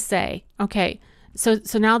that to say, okay. So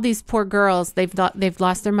now these poor girls, they've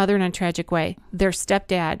lost their mother in a tragic way. Their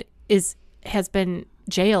stepdad has been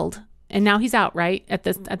jailed, and now he's out, right? At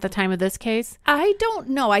the time of this case? I don't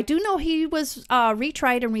know. I do know he was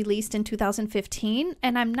retried and released in 2015,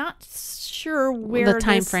 and I'm not sure where the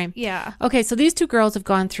time frame. Yeah. Okay, so these two girls have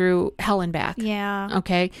gone through hell and back. Yeah.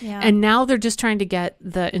 Okay. Yeah. And now they're just trying to get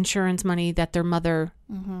the insurance money that their mother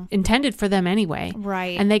intended for them anyway.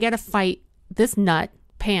 Right. And they got to fight this nut,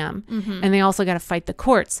 Pam, and they also got to fight the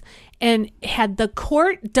courts. And had the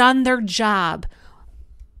court done their job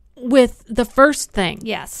with the first thing,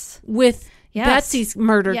 with Betsy's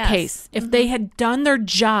murder case, if they had done their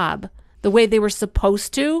job the way they were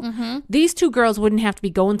supposed to, these two girls wouldn't have to be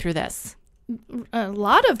going through this. A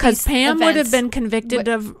lot of because Pam would have been convicted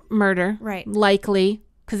of murder, right? Likely,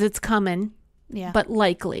 because it's coming. but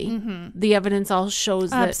likely. The evidence all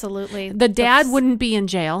shows that Absolutely. the dad wouldn't be in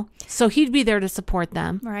jail, so he'd be there to support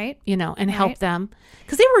them, Right. And help them,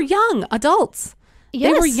 because they were young adults.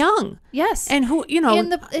 Yes. They were young. Yes. And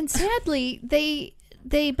and sadly,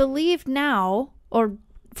 they believe now, or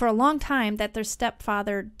for a long time, that their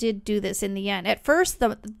stepfather did do this in the end. At first,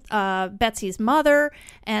 the Betsy's mother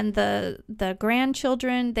and the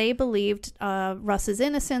grandchildren, they believed Russ's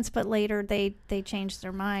innocence, but later they changed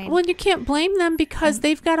their mind. Well, you can't blame them, because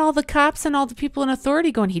they've got all the cops and all the people in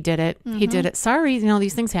authority going, he did it. He did it. Sorry,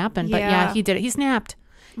 these things happen. But yeah, he did it. He snapped.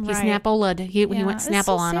 He snap-o-lud. He went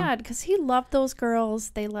Snapple on them. It's so sad, because he loved those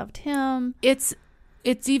girls. They loved him. It's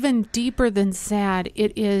even deeper than sad.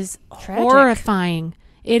 It is Tragic. horrifying.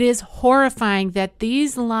 It is horrifying that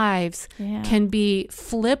these lives can be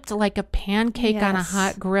flipped like a pancake on a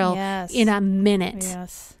hot grill in a minute.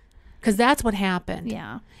 Yes. Because that's what happened.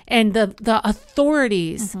 Yeah. And the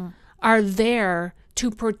authorities are there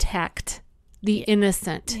to protect the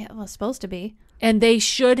innocent. Yeah, well, it's supposed to be. And they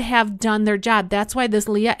should have done their job. That's why this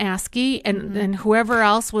Leah Askey and whoever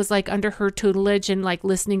else was like under her tutelage and like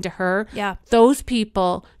listening to her, those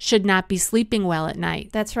people should not be sleeping well at night.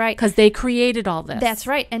 That's right. Because they created all this. That's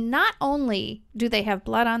right. And not only do they have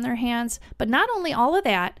blood on their hands, but not only all of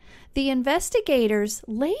that, the investigators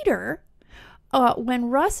later, when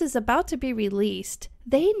Russ is about to be released,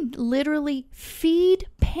 they literally feed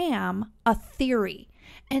Pam a theory.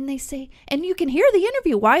 And they say, and you can hear the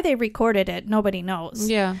interview, why they recorded it, nobody knows.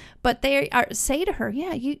 Yeah. But they say to her,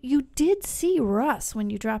 yeah, you did see Russ when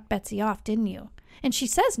you dropped Betsy off, didn't you? And she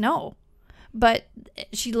says no. But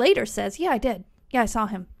she later says, yeah, I did. Yeah, I saw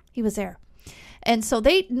him. He was there. And so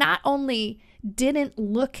they not only didn't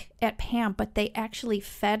look at Pam, but they actually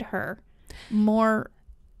fed her more.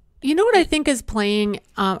 You know what I think is playing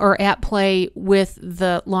or at play with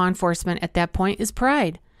the law enforcement at that point is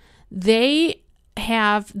pride. They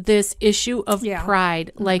have this issue of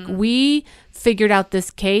pride. Like, we figured out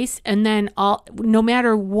this case, and then no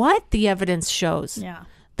matter what the evidence shows,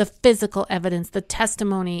 the physical evidence, the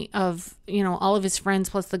testimony of, all of his friends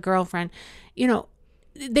plus the girlfriend,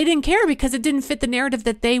 they didn't care because it didn't fit the narrative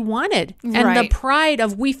that they wanted. And the pride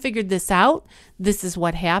of, we figured this out, this is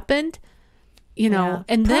what happened.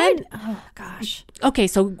 And pride, then, oh gosh. Okay,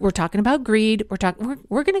 so we're talking about greed.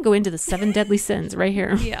 We're going to go into the 7 deadly sins right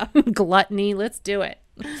here. Yeah. Gluttony. Let's do it.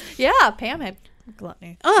 Yeah, Pam had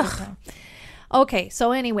gluttony. Ugh. Okay,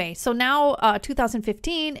 so anyway, so now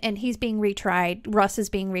 2015, and he's being retried. Russ is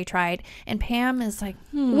being retried, and Pam is like,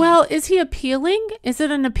 Well, is he appealing? Is it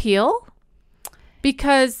an appeal?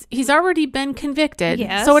 Because he's already been convicted,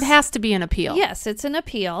 so it has to be an appeal. Yes, it's an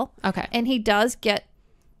appeal. Okay. And he does get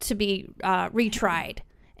to be retried,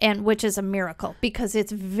 and which is a miracle, because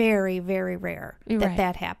it's very, very rare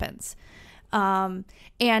that happens. And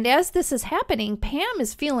as this is happening, Pam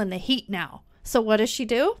is feeling the heat now. So what does she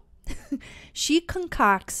do? She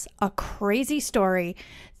concocts a crazy story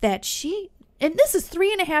that and this is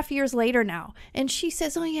 3.5 years later now, and she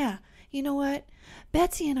says, oh yeah, you know what?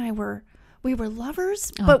 Betsy and I we were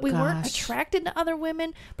lovers, but we weren't attracted to other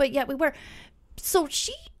women, but yet we were. So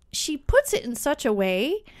she puts it in such a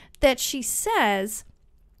way that she says,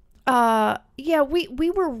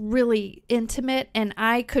 we were really intimate, and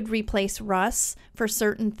I could replace Russ for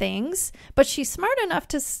certain things. But she's smart enough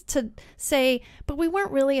to say, but we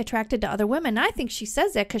weren't really attracted to other women. And I think she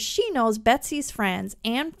says that because she knows Betsy's friends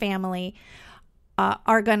and family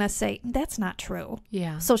are going to say, that's not true.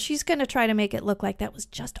 Yeah. So she's going to try to make it look like that was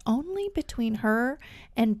just only between her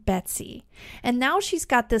and Betsy. And now she's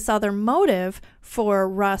got this other motive for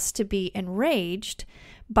Russ to be enraged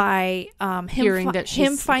by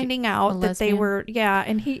him finding out that they were,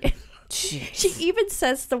 and he, she even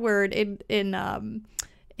says the word in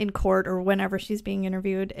court or whenever she's being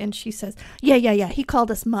interviewed, and she says, yeah, he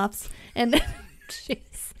called us muffs. And then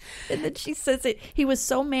and then she says he was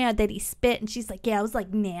so mad that he spit, and she's like, yeah, it was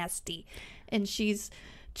like nasty. And she's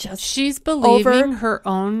believing her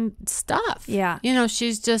own stuff. Yeah.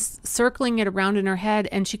 She's just circling it around in her head,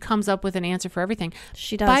 and she comes up with an answer for everything.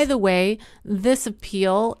 She does. By the way, this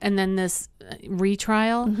appeal and then this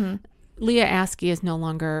retrial, Leah Askey is no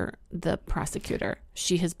longer the prosecutor.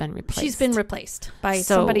 She has been replaced. She's been replaced by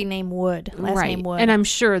somebody named Wood. Last name Wood. And I'm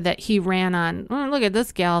sure that he ran on, look at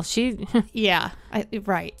this gal.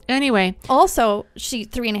 Right. Anyway. Also,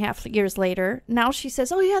 3.5 years later, now she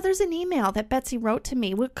says, oh, yeah, there's an email that Betsy wrote to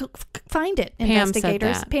me. We'll find it,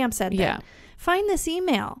 investigators. Pam said that. Find this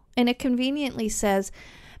email. And it conveniently says,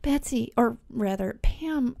 Betsy, or rather,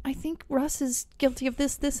 Pam, I think Russ is guilty of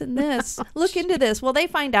this, and this. Look into this. Well, they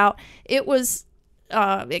find out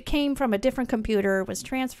it came from a different computer, was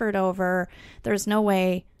transferred over. There's no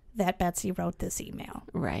way that Betsy wrote this email.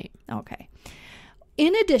 Right. Okay.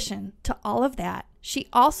 In addition to all of that, she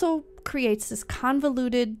also creates this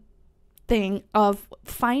convoluted thing of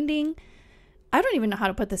finding, I don't even know how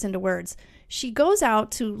to put this into words. She goes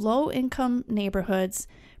out to low-income neighborhoods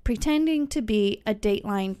pretending to be a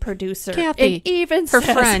Dateline producer. Kathy, and even her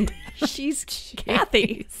says friend. She's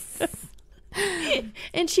Kathy.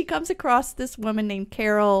 And she comes across this woman named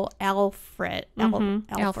Carol Alfred.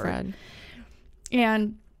 Alfred.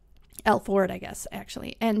 And Alford, I guess,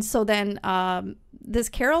 actually. And so then this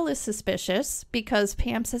Carol is suspicious because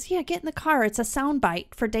Pam says, yeah, get in the car. It's a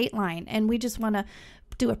soundbite for Dateline. And we just want to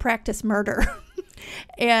do a practice murder.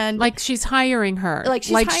 And like she's hiring her. Like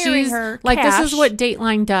she's hiring her Like cash. this is what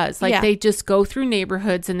Dateline does. Like they just go through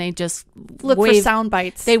neighborhoods and they just look for sound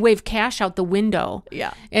bites. They wave cash out the window.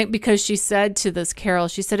 Yeah. And because she said to this Carol,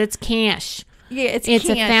 she said it's cash. Yeah, it's cash.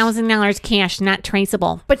 $1,000 cash, not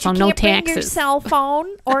traceable. But you so can't no bring taxes. your cell phone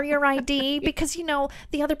or your ID because, you know,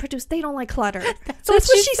 the other producers, they don't like clutter. That's what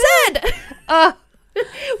she said.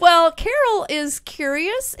 Well, Carol is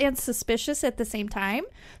curious and suspicious at the same time.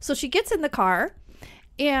 So she gets in the car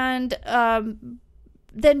and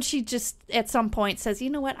then she just at some point says, you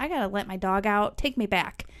know what? I got to let my dog out. Take me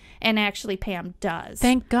back. And actually Pam does.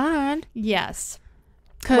 Thank God. Yes.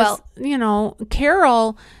 Because, you know,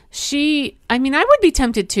 Carol, I would be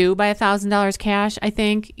tempted too by $1,000 cash, I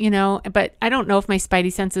think, you know, but I don't know if my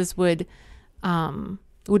spidey senses would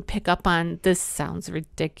pick up on this sounds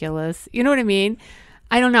ridiculous. You know what I mean?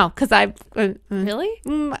 I don't know. Because really?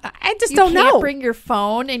 I just don't know. You can't bring your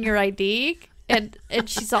phone and your ID and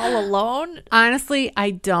she's all alone? Honestly,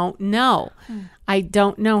 I don't know. I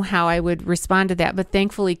don't know how I would respond to that. But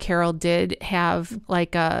thankfully, Carol did have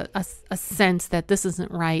like a sense that this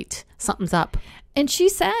isn't right. Something's up. And she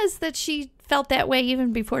says that she felt that way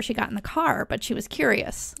even before she got in the car, but she was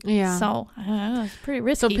curious. Yeah. So it's pretty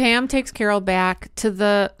risky. So Pam takes Carol back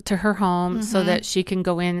to her home so that she can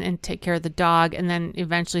go in and take care of the dog, and then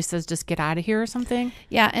eventually says, "Just get out of here" or something.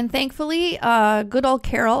 Yeah, and thankfully, good old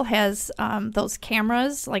Carol has those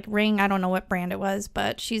cameras, like Ring. I don't know what brand it was,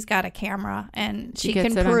 but she's got a camera, and she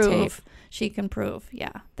can prove. She can prove,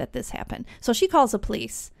 that this happened. So she calls the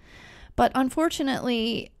police, but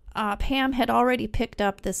unfortunately, Pam had already picked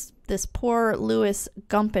up this poor Louis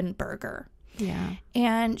Gumpenberger. Yeah.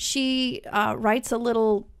 And she writes a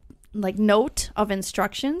little like note of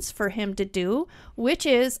instructions for him to do, which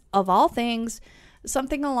is, of all things,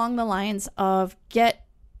 something along the lines of get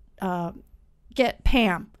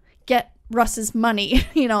Pam, get Russ's money,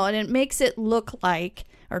 you know, and it makes it look like,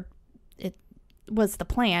 or it was the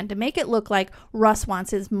plan to make it look like Russ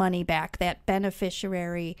wants his money back, that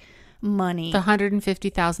beneficiary money, the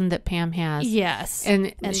 $150,000 that Pam has. Yes.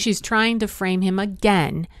 And she's trying to frame him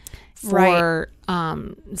again for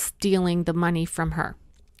stealing the money from her.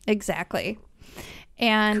 Exactly.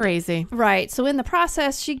 And crazy. Right. So in the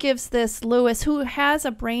process, she gives this Louis, who has a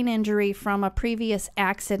brain injury from a previous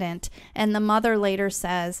accident, and the mother later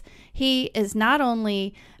says he is not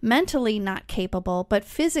only mentally not capable, but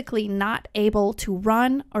physically not able to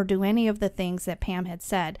run or do any of the things that Pam had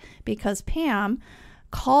said, because Pam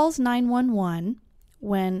calls 911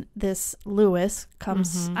 when this Louis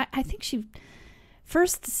comes. I think she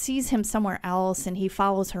first sees him somewhere else and he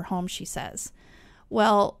follows her home, she says.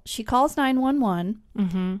 Well, she calls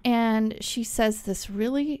 911 and she says this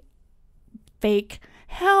really fake,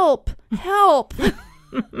 help.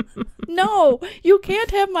 No, you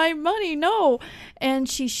can't have my money. No. And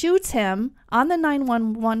she shoots him on the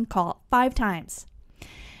 911 call 5 times.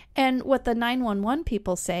 And what the 911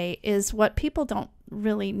 people say is, what people don't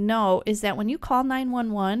really know is that when you call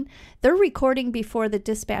 911, they're recording before the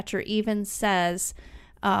dispatcher even says,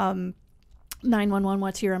 911,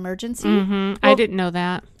 what's your emergency? Well, I didn't know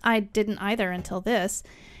that. I didn't either until this.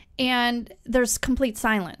 And there's complete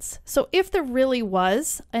silence. So if there really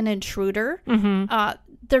was an intruder,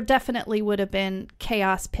 there definitely would have been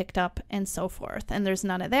chaos picked up and so forth. And there's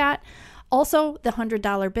none of that. Also, the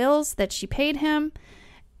 $100 bills that she paid him,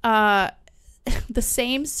 the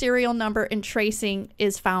same serial number and tracing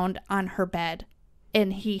is found on her bed,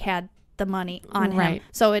 and he had the money on him.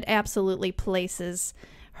 So it absolutely places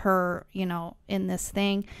her, you know, in this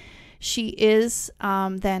thing. She is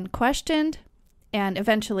then questioned and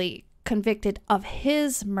eventually convicted of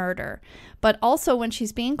his murder. But also when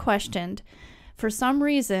she's being questioned, for some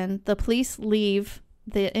reason, the police leave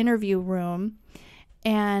the interview room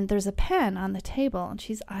and there's a pen on the table and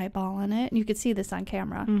she's eyeballing it. And you could see this on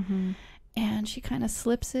camera. And she kind of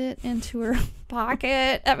slips it into her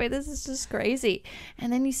pocket. I mean, this is just crazy.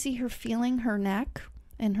 And then you see her feeling her neck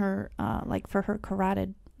and her, like for her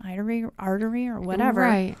carotid artery or whatever.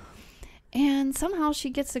 Right. And somehow she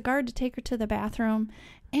gets the guard to take her to the bathroom,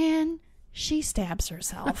 and she stabs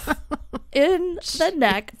herself in the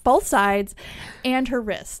neck, both sides, and her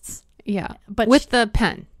wrists. Yeah, but with the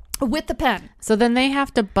pen. With the pen. So then they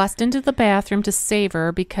have to bust into the bathroom to save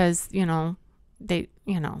her because, they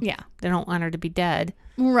don't want her to be dead.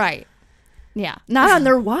 Right. Yeah. Not on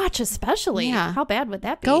their watch, especially. Yeah. How bad would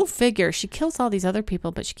that be? Go figure. She kills all these other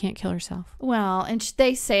people, but she can't kill herself. Well, and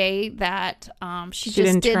they say that she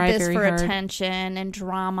just did this for attention and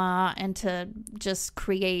drama and to just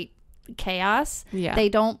create chaos. Yeah. They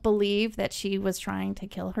don't believe that she was trying to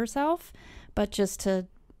kill herself, but just to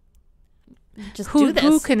do this.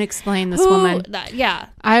 Who can explain this woman? Yeah.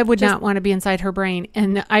 I would not want to be inside her brain.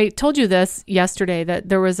 And I told you this yesterday, that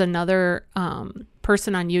there was another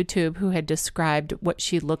person on YouTube who had described what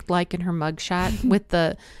she looked like in her mugshot with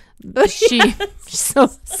the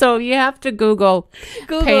so you have to Google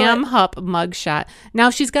Pam Hupp mugshot.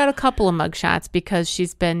 Now she's got a couple of mugshots because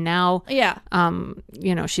she's been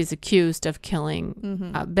she's accused of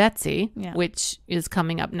killing Betsy, which is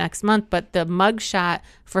coming up next month. But the mugshot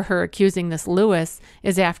for her accusing this Lewis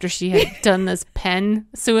is after she had done this pen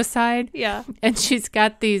suicide. Yeah. And she's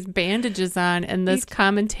got these bandages on, and this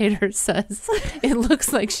commentator says it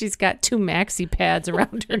looks like she's got 2 maxi pads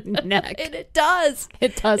around her neck. And it does.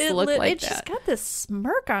 It does look like that. She's got this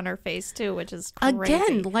smirk on her face too, which is crazy.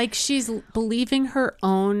 Again, like she's believing her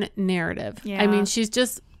own narrative. Yeah. I mean, she's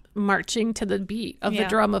just marching to the beat of the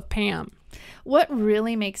drum of Pam. What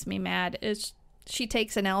really makes me mad is she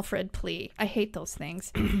takes an Alfred plea. I hate those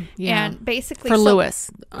things. Yeah. And basically for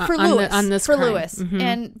Lewis. On this crime. Lewis. Mm-hmm.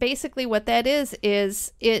 And basically what that is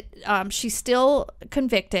she's still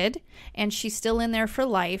convicted and she's still in there for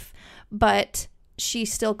life, but she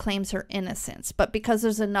still claims her innocence. But because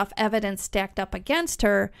there's enough evidence stacked up against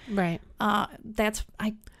her, right?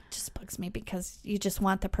 Just bugs me because you just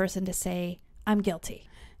want the person to say, I'm guilty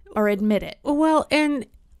or admit it. Well, and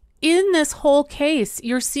in this whole case,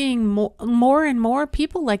 you're seeing more and more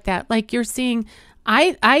people like that. Like you're seeing,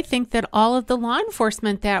 I think that all of the law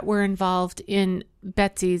enforcement that were involved in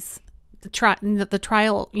Betsy's the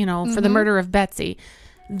trial, for the murder of Betsy,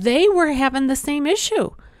 they were having the same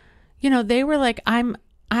issue. They were like,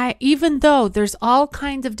 even though there's all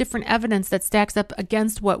kinds of different evidence that stacks up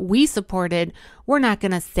against what we supported, we're not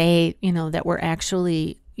going to say, that we're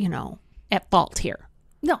actually, at fault here.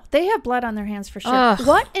 No, they have blood on their hands for sure. Ugh.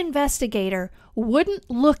 What investigator wouldn't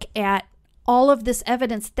look at all of this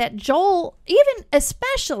evidence that Joel, even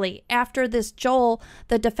especially after this Joel,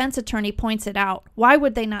 the defense attorney, points it out? Why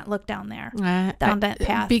would they not look down there, down that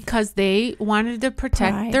path? Because they wanted to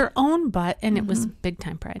protect their own butt, and it was big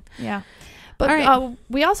time pride. Yeah. But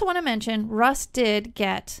we also want to mention Russ did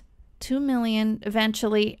get $2 million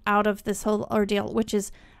eventually out of this whole ordeal, which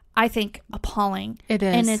is, I think, appalling. It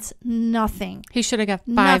is. And it's nothing. He should have got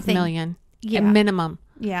 $5 million at minimum.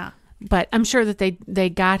 Yeah. But I'm sure that they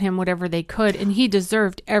got him whatever they could, and he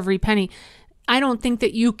deserved every penny. I don't think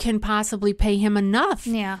that you can possibly pay him enough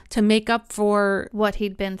to make up for what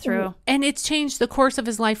he'd been through. And it's changed the course of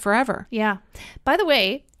his life forever. Yeah. By the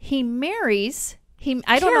way, he marries...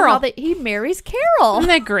 I don't know how he marries Carol. Isn't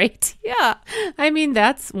that great? Yeah. I mean,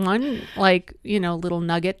 that's one, little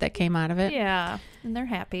nugget that came out of it. Yeah. And they're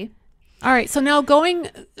happy. All right. So now going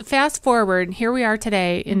fast forward, here we are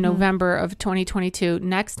today in November of 2022.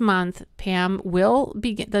 Next month, Pam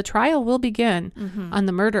the trial will begin on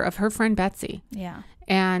the murder of her friend Betsy. Yeah.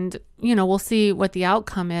 And, we'll see what the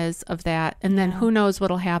outcome is of that. And then who knows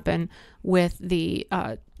what'll happen with the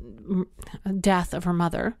death of her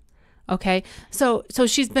mother. Okay, so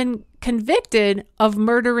she's been convicted of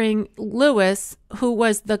murdering Lewis, who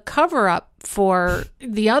was the cover-up for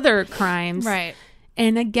the other crimes. Right.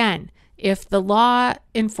 And again, if the law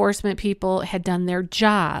enforcement people had done their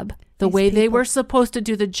job the way they were supposed to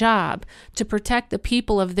do the job to protect the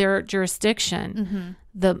people of their jurisdiction,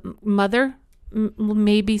 the mother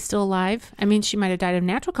may be still alive. I mean, she might have died of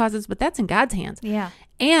natural causes, but that's in God's hands. Yeah.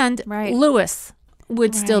 And Lewis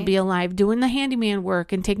would still be alive doing the handyman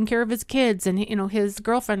work and taking care of his kids. And, his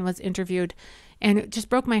girlfriend was interviewed, and it just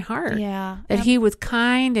broke my heart that he was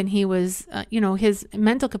kind, and he was, his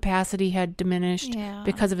mental capacity had diminished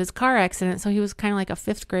because of his car accident. So he was kind of like a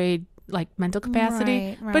 5th grade, mental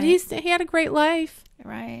capacity, but he had a great life.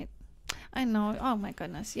 Right. I know. Oh my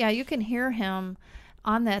goodness. Yeah. You can hear him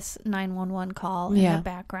on this 911 call in the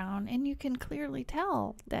background, and you can clearly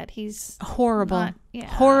tell that he's horrible.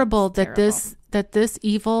 Horrible that this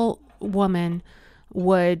evil woman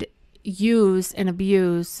would use and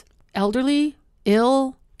abuse elderly,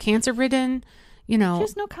 ill, cancer-ridden, she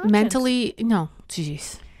has no conscience. Mentally. No,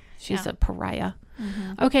 jeez, she's a pariah.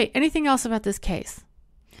 Okay, anything else about this case?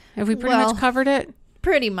 Have we pretty much covered it?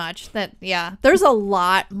 Pretty much. There's a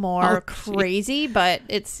lot more crazy, but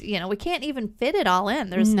it's, we can't even fit it all in.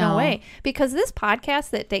 There's no way. Because this podcast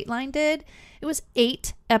that Dateline did, it was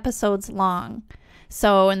 8 episodes long.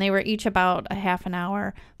 So, and they were each about a half an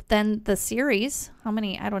hour. But then the series,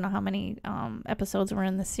 I don't know how many episodes were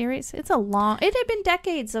in the series. It had been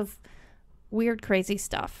decades of weird, crazy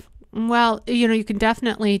stuff. Well, you can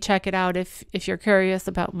definitely check it out if you're curious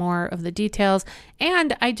about more of the details.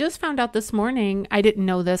 And I just found out this morning, I didn't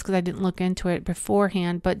know this because I didn't look into it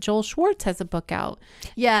beforehand, but Joel Schwartz has a book out.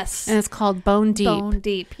 Yes. And it's called Bone Deep. Bone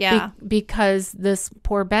Deep, yeah. Because this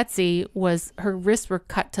poor Betsy her wrists were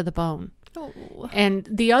cut to the bone. Oh. And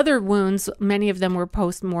the other wounds, many of them were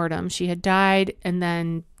post-mortem. She had died, and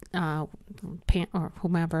then Pam, or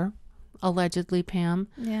whomever, allegedly Pam,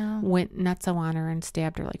 went nutso on her and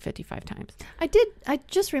stabbed her like 55 times. I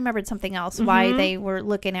just remembered something else, why they were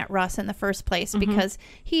looking at Russ in the first place, because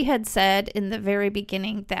he had said in the very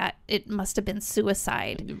beginning that it must have been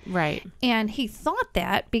suicide. Right. And he thought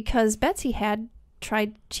that because Betsy had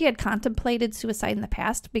contemplated suicide in the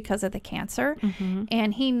past because of the cancer,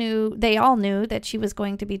 and they all knew that she was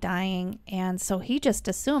going to be dying, and so he just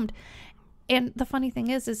assumed. And the funny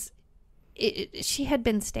thing is she had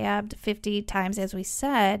been stabbed 50 times, as we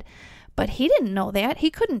said, but he didn't know that. He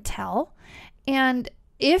couldn't tell. And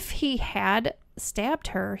if he had stabbed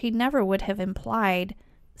her, he never would have implied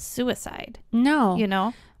suicide.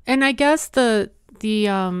 No. And I guess the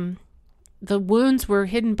wounds were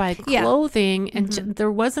hidden by clothing, and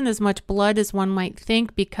there wasn't as much blood as one might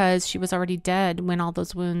think because she was already dead when all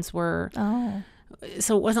those wounds were. Oh.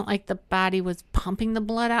 So it wasn't like the body was pumping the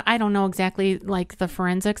blood out. I don't know exactly like the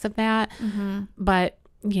forensics of that, but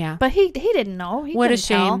yeah. But he didn't know. What a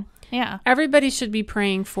shame. Tell. Yeah. Everybody should be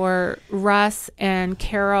praying for Russ and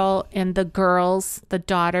Carol and the girls, the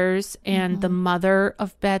daughters, and the mother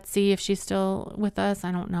of Betsy, if she's still with us.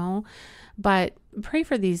 I don't know. But pray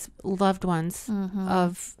for these loved ones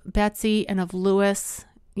of Betsy and of Lewis,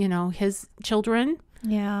 his children.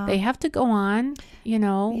 Yeah. They have to go on,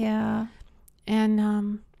 Yeah.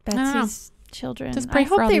 And Betsy's children. Just pray I for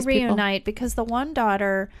hope all they these people. reunite, because the one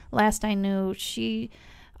daughter, last I knew, she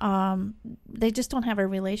they just don't have a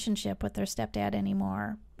relationship with their stepdad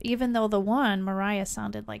anymore. Even though the one, Mariah,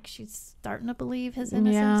 sounded like she's starting to believe his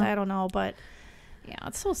innocence. I don't know, but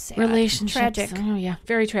it's so sad. Relationships. Tragic. Oh yeah,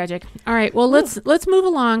 very tragic. All right, well let's move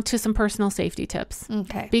along to some personal safety tips.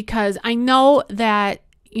 Okay. Because I know that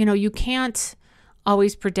you can't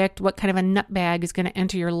always predict what kind of a nutbag is going to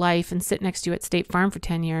enter your life and sit next to you at State Farm for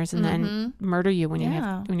 10 years and then murder you when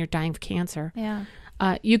you're dying of cancer. Yeah.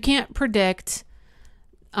 You can't predict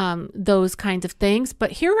those kinds of things,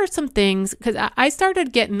 but here are some things, because I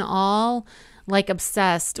started getting all like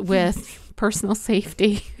obsessed with personal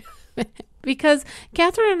safety because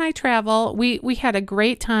Cathrine and I travel. We had a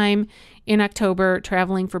great time in October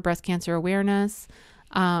traveling for breast cancer awareness.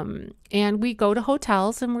 And we go to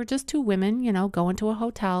hotels, and we're just 2 women, go into a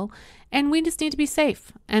hotel, and we just need to be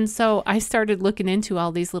safe. And so I started looking into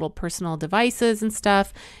all these little personal devices and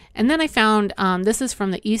stuff. And then I found, this is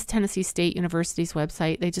from the East Tennessee State University's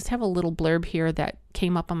website. They just have a little blurb here that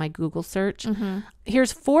came up on my Google search.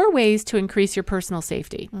 Here's 4 ways to increase your personal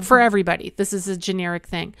safety for everybody. This is a generic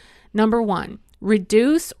thing. Number 1,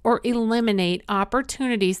 reduce or eliminate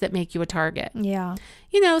opportunities that make you a target. Yeah.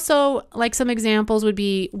 So like some examples would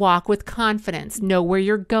be walk with confidence, know where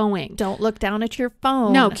you're going. Don't look down at your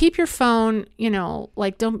phone. No, keep your phone, don't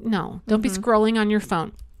be scrolling on your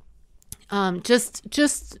phone.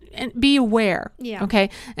 Just be aware. Yeah. Okay.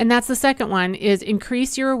 And that's the second one, is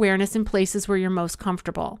increase your awareness in places where you're most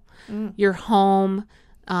comfortable. Your home,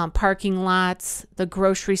 parking lots, the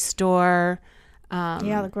grocery store.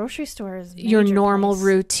 The grocery store is your normal place.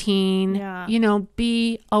 Routine. Yeah.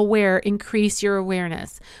 Be aware, increase your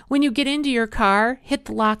awareness. When you get into your car, hit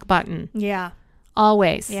the lock button. Yeah.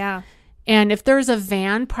 Always. Yeah. And if there's a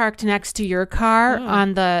van parked next to your car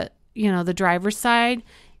on the driver's side,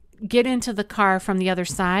 get into the car from the other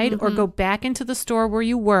side or go back into the store where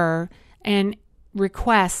you were and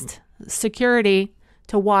request security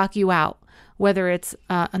to walk you out, whether it's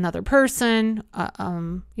another person,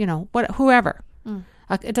 whoever.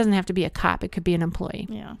 It doesn't have to be a cop. It could be an employee.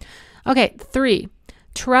 Yeah. Okay. 3,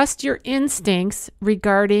 trust your instincts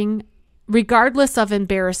regardless of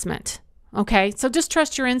embarrassment. Okay. So just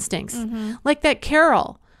trust your instincts. Like that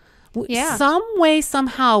Carol. Yeah. Some way,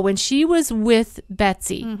 somehow, when she was with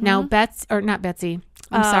Betsy, now Pam.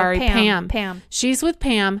 She's with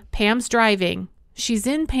Pam. Pam's driving. She's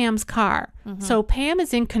in Pam's car. So Pam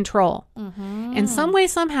is in control. And some way,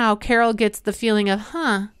 somehow, Carol gets the feeling of,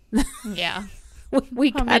 yeah.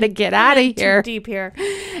 we got to get out of here. Too deep here.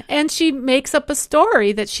 And she makes up a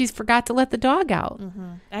story that she's forgot to let the dog out.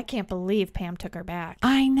 Mm-hmm. I can't believe Pam took her back.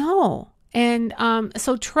 I know. And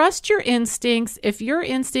so trust your instincts. If your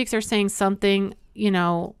instincts are saying something,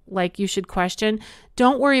 like you should question,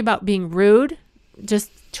 don't worry about being rude.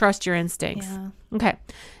 Just trust your instincts. Yeah. Okay.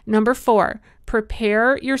 Number 4,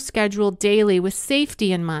 prepare your schedule daily with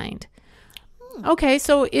safety in mind. Okay,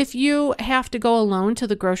 so if you have to go alone to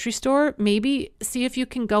the grocery store, maybe see if you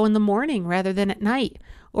can go in the morning rather than at night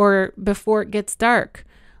or before it gets dark.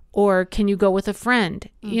 Or can you go with a friend?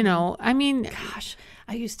 Mm-hmm. Gosh,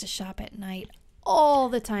 I used to shop at night all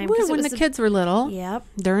the time. When the kids were little. Yep.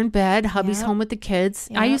 They're in bed. Hubby's home with the kids.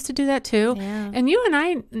 Yep. I used to do that too. Yeah. And you and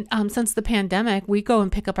I, since the pandemic, we go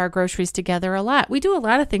and pick up our groceries together a lot. We do a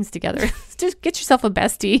lot of things together. Just get yourself a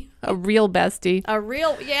bestie, a real bestie.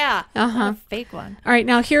 Yeah. Not a fake one. All right.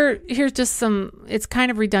 Now here's just it's kind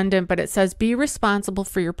of redundant, but it says be responsible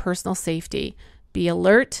for your personal safety. Be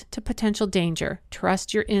alert to potential danger.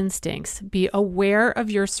 Trust your instincts. Be aware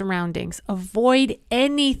of your surroundings. Avoid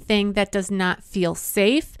anything that does not feel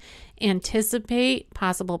safe. Anticipate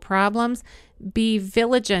possible problems. Be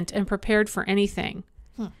vigilant and prepared for anything.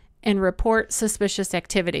 And report suspicious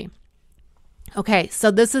activity. Okay,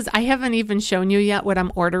 so I haven't even shown you yet what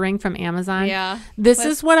I'm ordering from Amazon. Yeah. This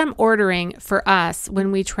is what I'm ordering for us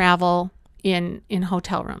when we travel in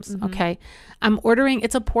hotel rooms. Mm-hmm. Okay. I'm ordering,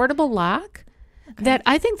 it's a portable lock. That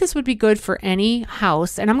I think this would be good for any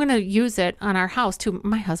house, and I'm going to use it on our house too.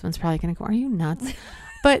 My husband's probably going to go, "Are you nuts?"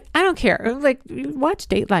 But I don't care. Like, watch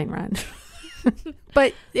Dateline Run.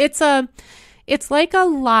 But it's like a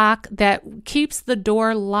lock that keeps the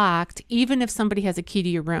door locked, even if somebody has a key to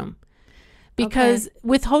your room. Because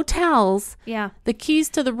with hotels, the keys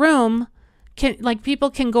to the room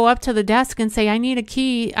people can go up to the desk and say, I need a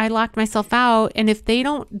key. I locked myself out. And if they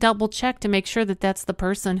don't double check to make sure that that's the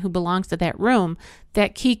person who belongs to that room,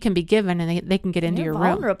 that key can be given and they can get into your room.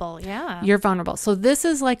 You're vulnerable. Yeah. You're vulnerable. So this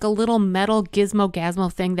is like a little metal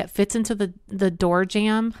gizmo thing that fits into the door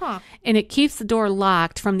jamb. And it keeps the door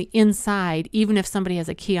locked from the inside, even if somebody has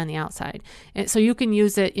a key on the outside. And so you can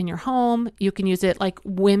use it in your home. You can use it like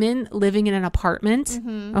women living in an apartment.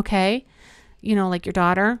 Mm-hmm. Okay. Like your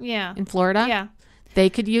daughter in Florida. Yeah.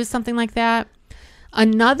 They could use something like that.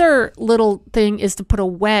 Another little thing is to put a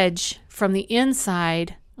wedge from the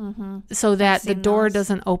inside so that the door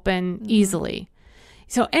doesn't open easily.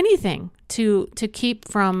 So anything to keep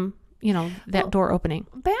from, that door opening.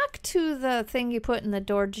 Back to the thing you put in the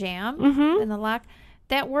door jamb in the lock.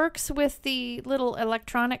 That works with the little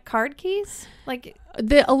electronic card keys? Like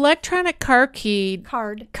the electronic card key,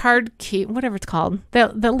 whatever it's called.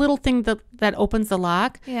 The little thing that opens the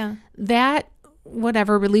lock. Yeah. That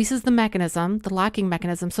releases the mechanism, the locking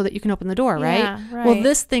mechanism, so that you can open the door, right? Yeah, right. Well,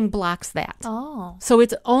 this thing blocks that. Oh. So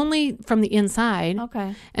it's only from the inside.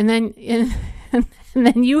 Okay. And then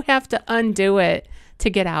you have to undo it to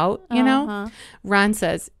get out, Ron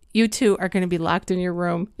says, you two are going to be locked in your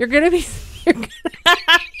room. He's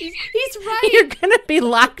right. You're going to be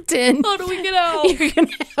locked in. How do we get out? You're going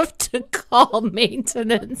to have to call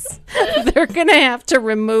maintenance. They're going to have to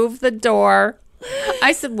remove the door.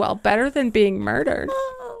 I said, well, better than being murdered.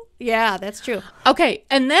 Yeah, that's true. Okay.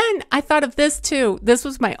 And then I thought of this too. This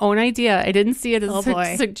was my own idea. I didn't see it as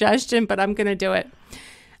a suggestion, but I'm going to do it.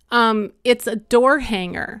 It's a door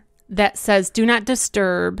hanger that says, do not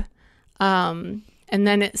disturb. And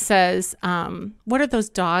then it says, what are those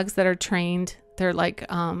dogs that are trained? They're like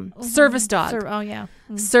service dog.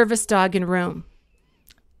 Service dog in room.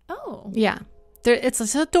 Oh. Yeah.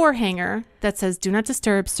 It's a door hanger that says, do not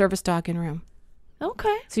disturb, service dog in room.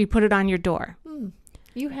 Okay. So you put it on your door.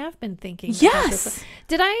 You have been thinking. Yes.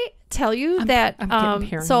 Did I tell you that? I'm getting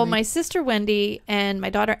paranoid. So my sister Wendy and my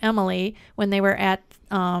daughter Emily, when they were at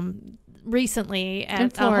recently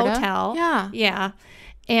at a hotel. Yeah. Yeah.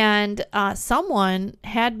 And someone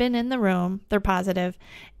had been in the room, they're positive,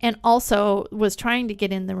 and also was trying to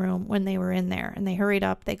get in the room when they were in there. And they hurried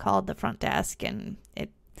up. They called the front desk, and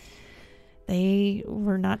they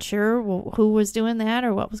were not sure who was doing that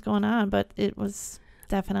or what was going on, but it was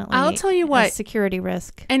definitely I'll tell you what, a security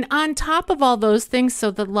risk. And on top of all those things,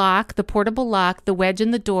 so the lock, the portable lock, the wedge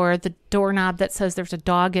in the doorknob that says there's a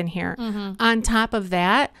dog in here. On top of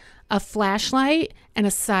that, a flashlight and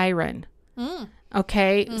a siren.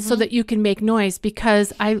 Okay, so that you can make noise,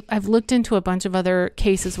 because I've looked into a bunch of other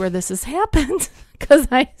cases where this has happened because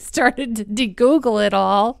I started to Google it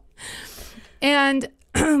all. And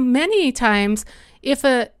many times if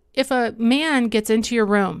a man gets into your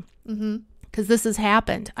room, because this has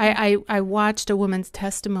happened. I watched a woman's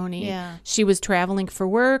testimony. Yeah. She was traveling for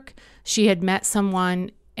work. She had met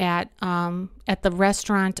someone at the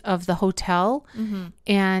restaurant of the hotel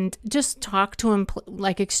and just talked to him,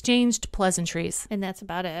 like exchanged pleasantries. And that's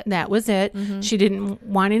about it. That was it. She didn't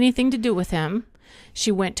want anything to do with him.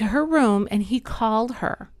 She went to her room and he called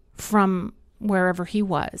her from wherever he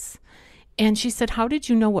was. And she said, how did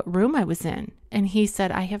you know what room I was in? And he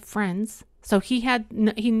said, I have friends. So he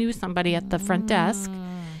knew somebody at the front desk.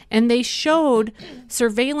 And they showed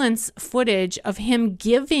surveillance footage of him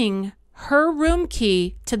giving her room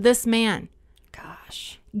key to this man.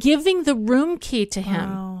 Gosh. Giving the room key to him.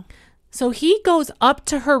 Wow. So he goes up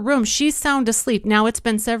to her room. She's sound asleep. Now it's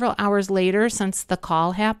been several hours later since the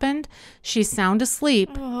call happened. She's sound asleep.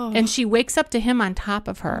 Oh. And she wakes up to him on top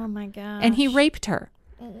of her. Oh my gosh. And he raped her.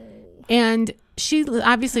 And she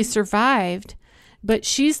obviously survived. But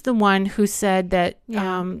she's the one who said that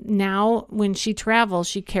now when she travels,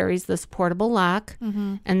 she carries this portable lock.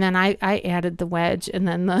 And then I added the wedge and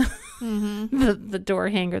then the door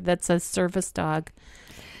hanger that says service dog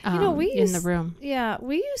in the room. Yeah,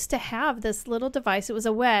 we used to have this little device. It was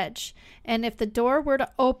a wedge. And if the door were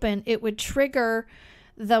to open, it would trigger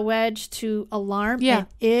the wedge to alarm. Yeah. And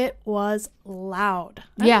it was loud.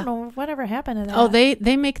 I don't know whatever happened to that. Oh,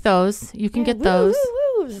 they make those. You can get those. Woo,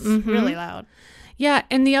 woo, woo. It's really loud. Yeah,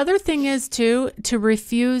 and the other thing is, too, to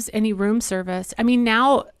refuse any room service. I mean,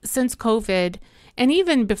 now, since COVID, and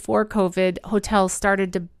even before COVID, hotels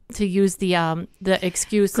started to use the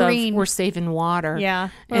excuse Green. of we're saving water. Yeah,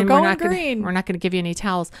 and going we're not green. We're not going to give you any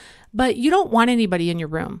towels. But you don't want anybody in your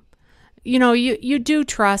room. You know, you do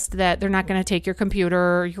trust that they're not going to take your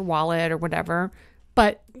computer or your wallet or whatever.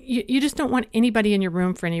 But you just don't want anybody in your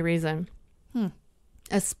room for any reason.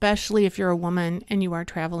 Especially if you're a woman and you are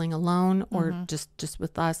traveling alone or just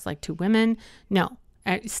with us, like two women. No,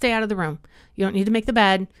 stay out of the room. You don't need to make the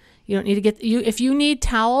bed. You don't need to if you need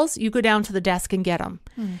towels, you go down to the desk and get them.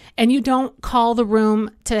 And you don't call the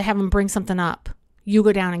room to have them bring something up. You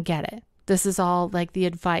go down and get it. This is all like the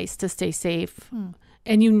advice to stay safe.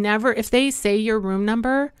 And you never, if they say your room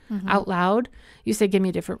number out loud, you say, give me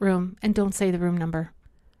a different room, and don't say the room number.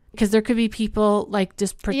 Because there could be people like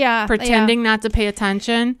just pretending not to pay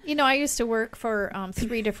attention. You know, I used to work for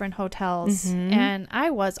 3 different hotels, and I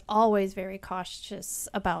was always very cautious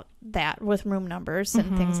about that with room numbers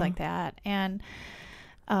and things like that. And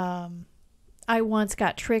I once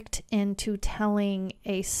got tricked into telling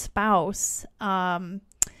a spouse the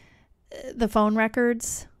phone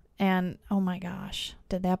records, and oh my gosh,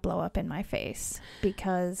 did that blow up in my face,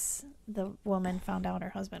 because the woman found out her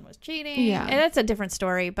husband was cheating. Yeah. And that's a different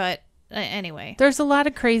story, but anyway. There's a lot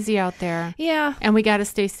of crazy out there. Yeah. And we got to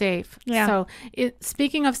stay safe. Yeah. So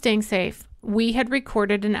speaking of staying safe, we had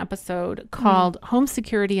recorded an episode called Home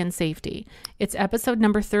Security and Safety. It's episode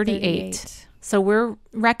number 38. So we're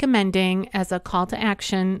recommending as a call to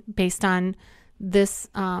action based on this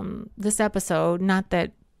episode, not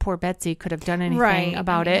that poor Betsy could have done anything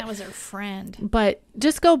about it. That was her friend. But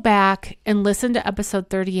just go back and listen to episode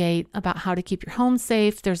 38 about how to keep your home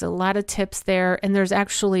safe. There's a lot of tips there, and there's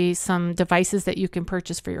actually some devices that you can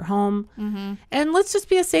purchase for your home. And let's just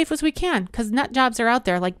be as safe as we can, because nut jobs are out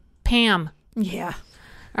there like Pam. Yeah.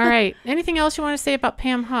 All right. Anything else you want to say about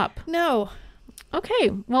Pam Hupp? No. Okay.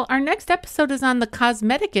 Well, our next episode is on the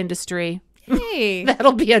cosmetic industry. Hey.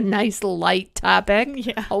 That'll be a nice light topic.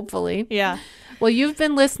 Yeah. Hopefully. Yeah. Well, you've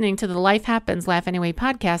been listening to the Life Happens, Laugh Anyway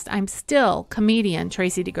podcast. I'm still comedian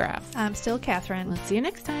Tracy DeGraff. I'm still Cathrine. Let's see you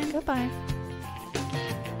next time. Goodbye.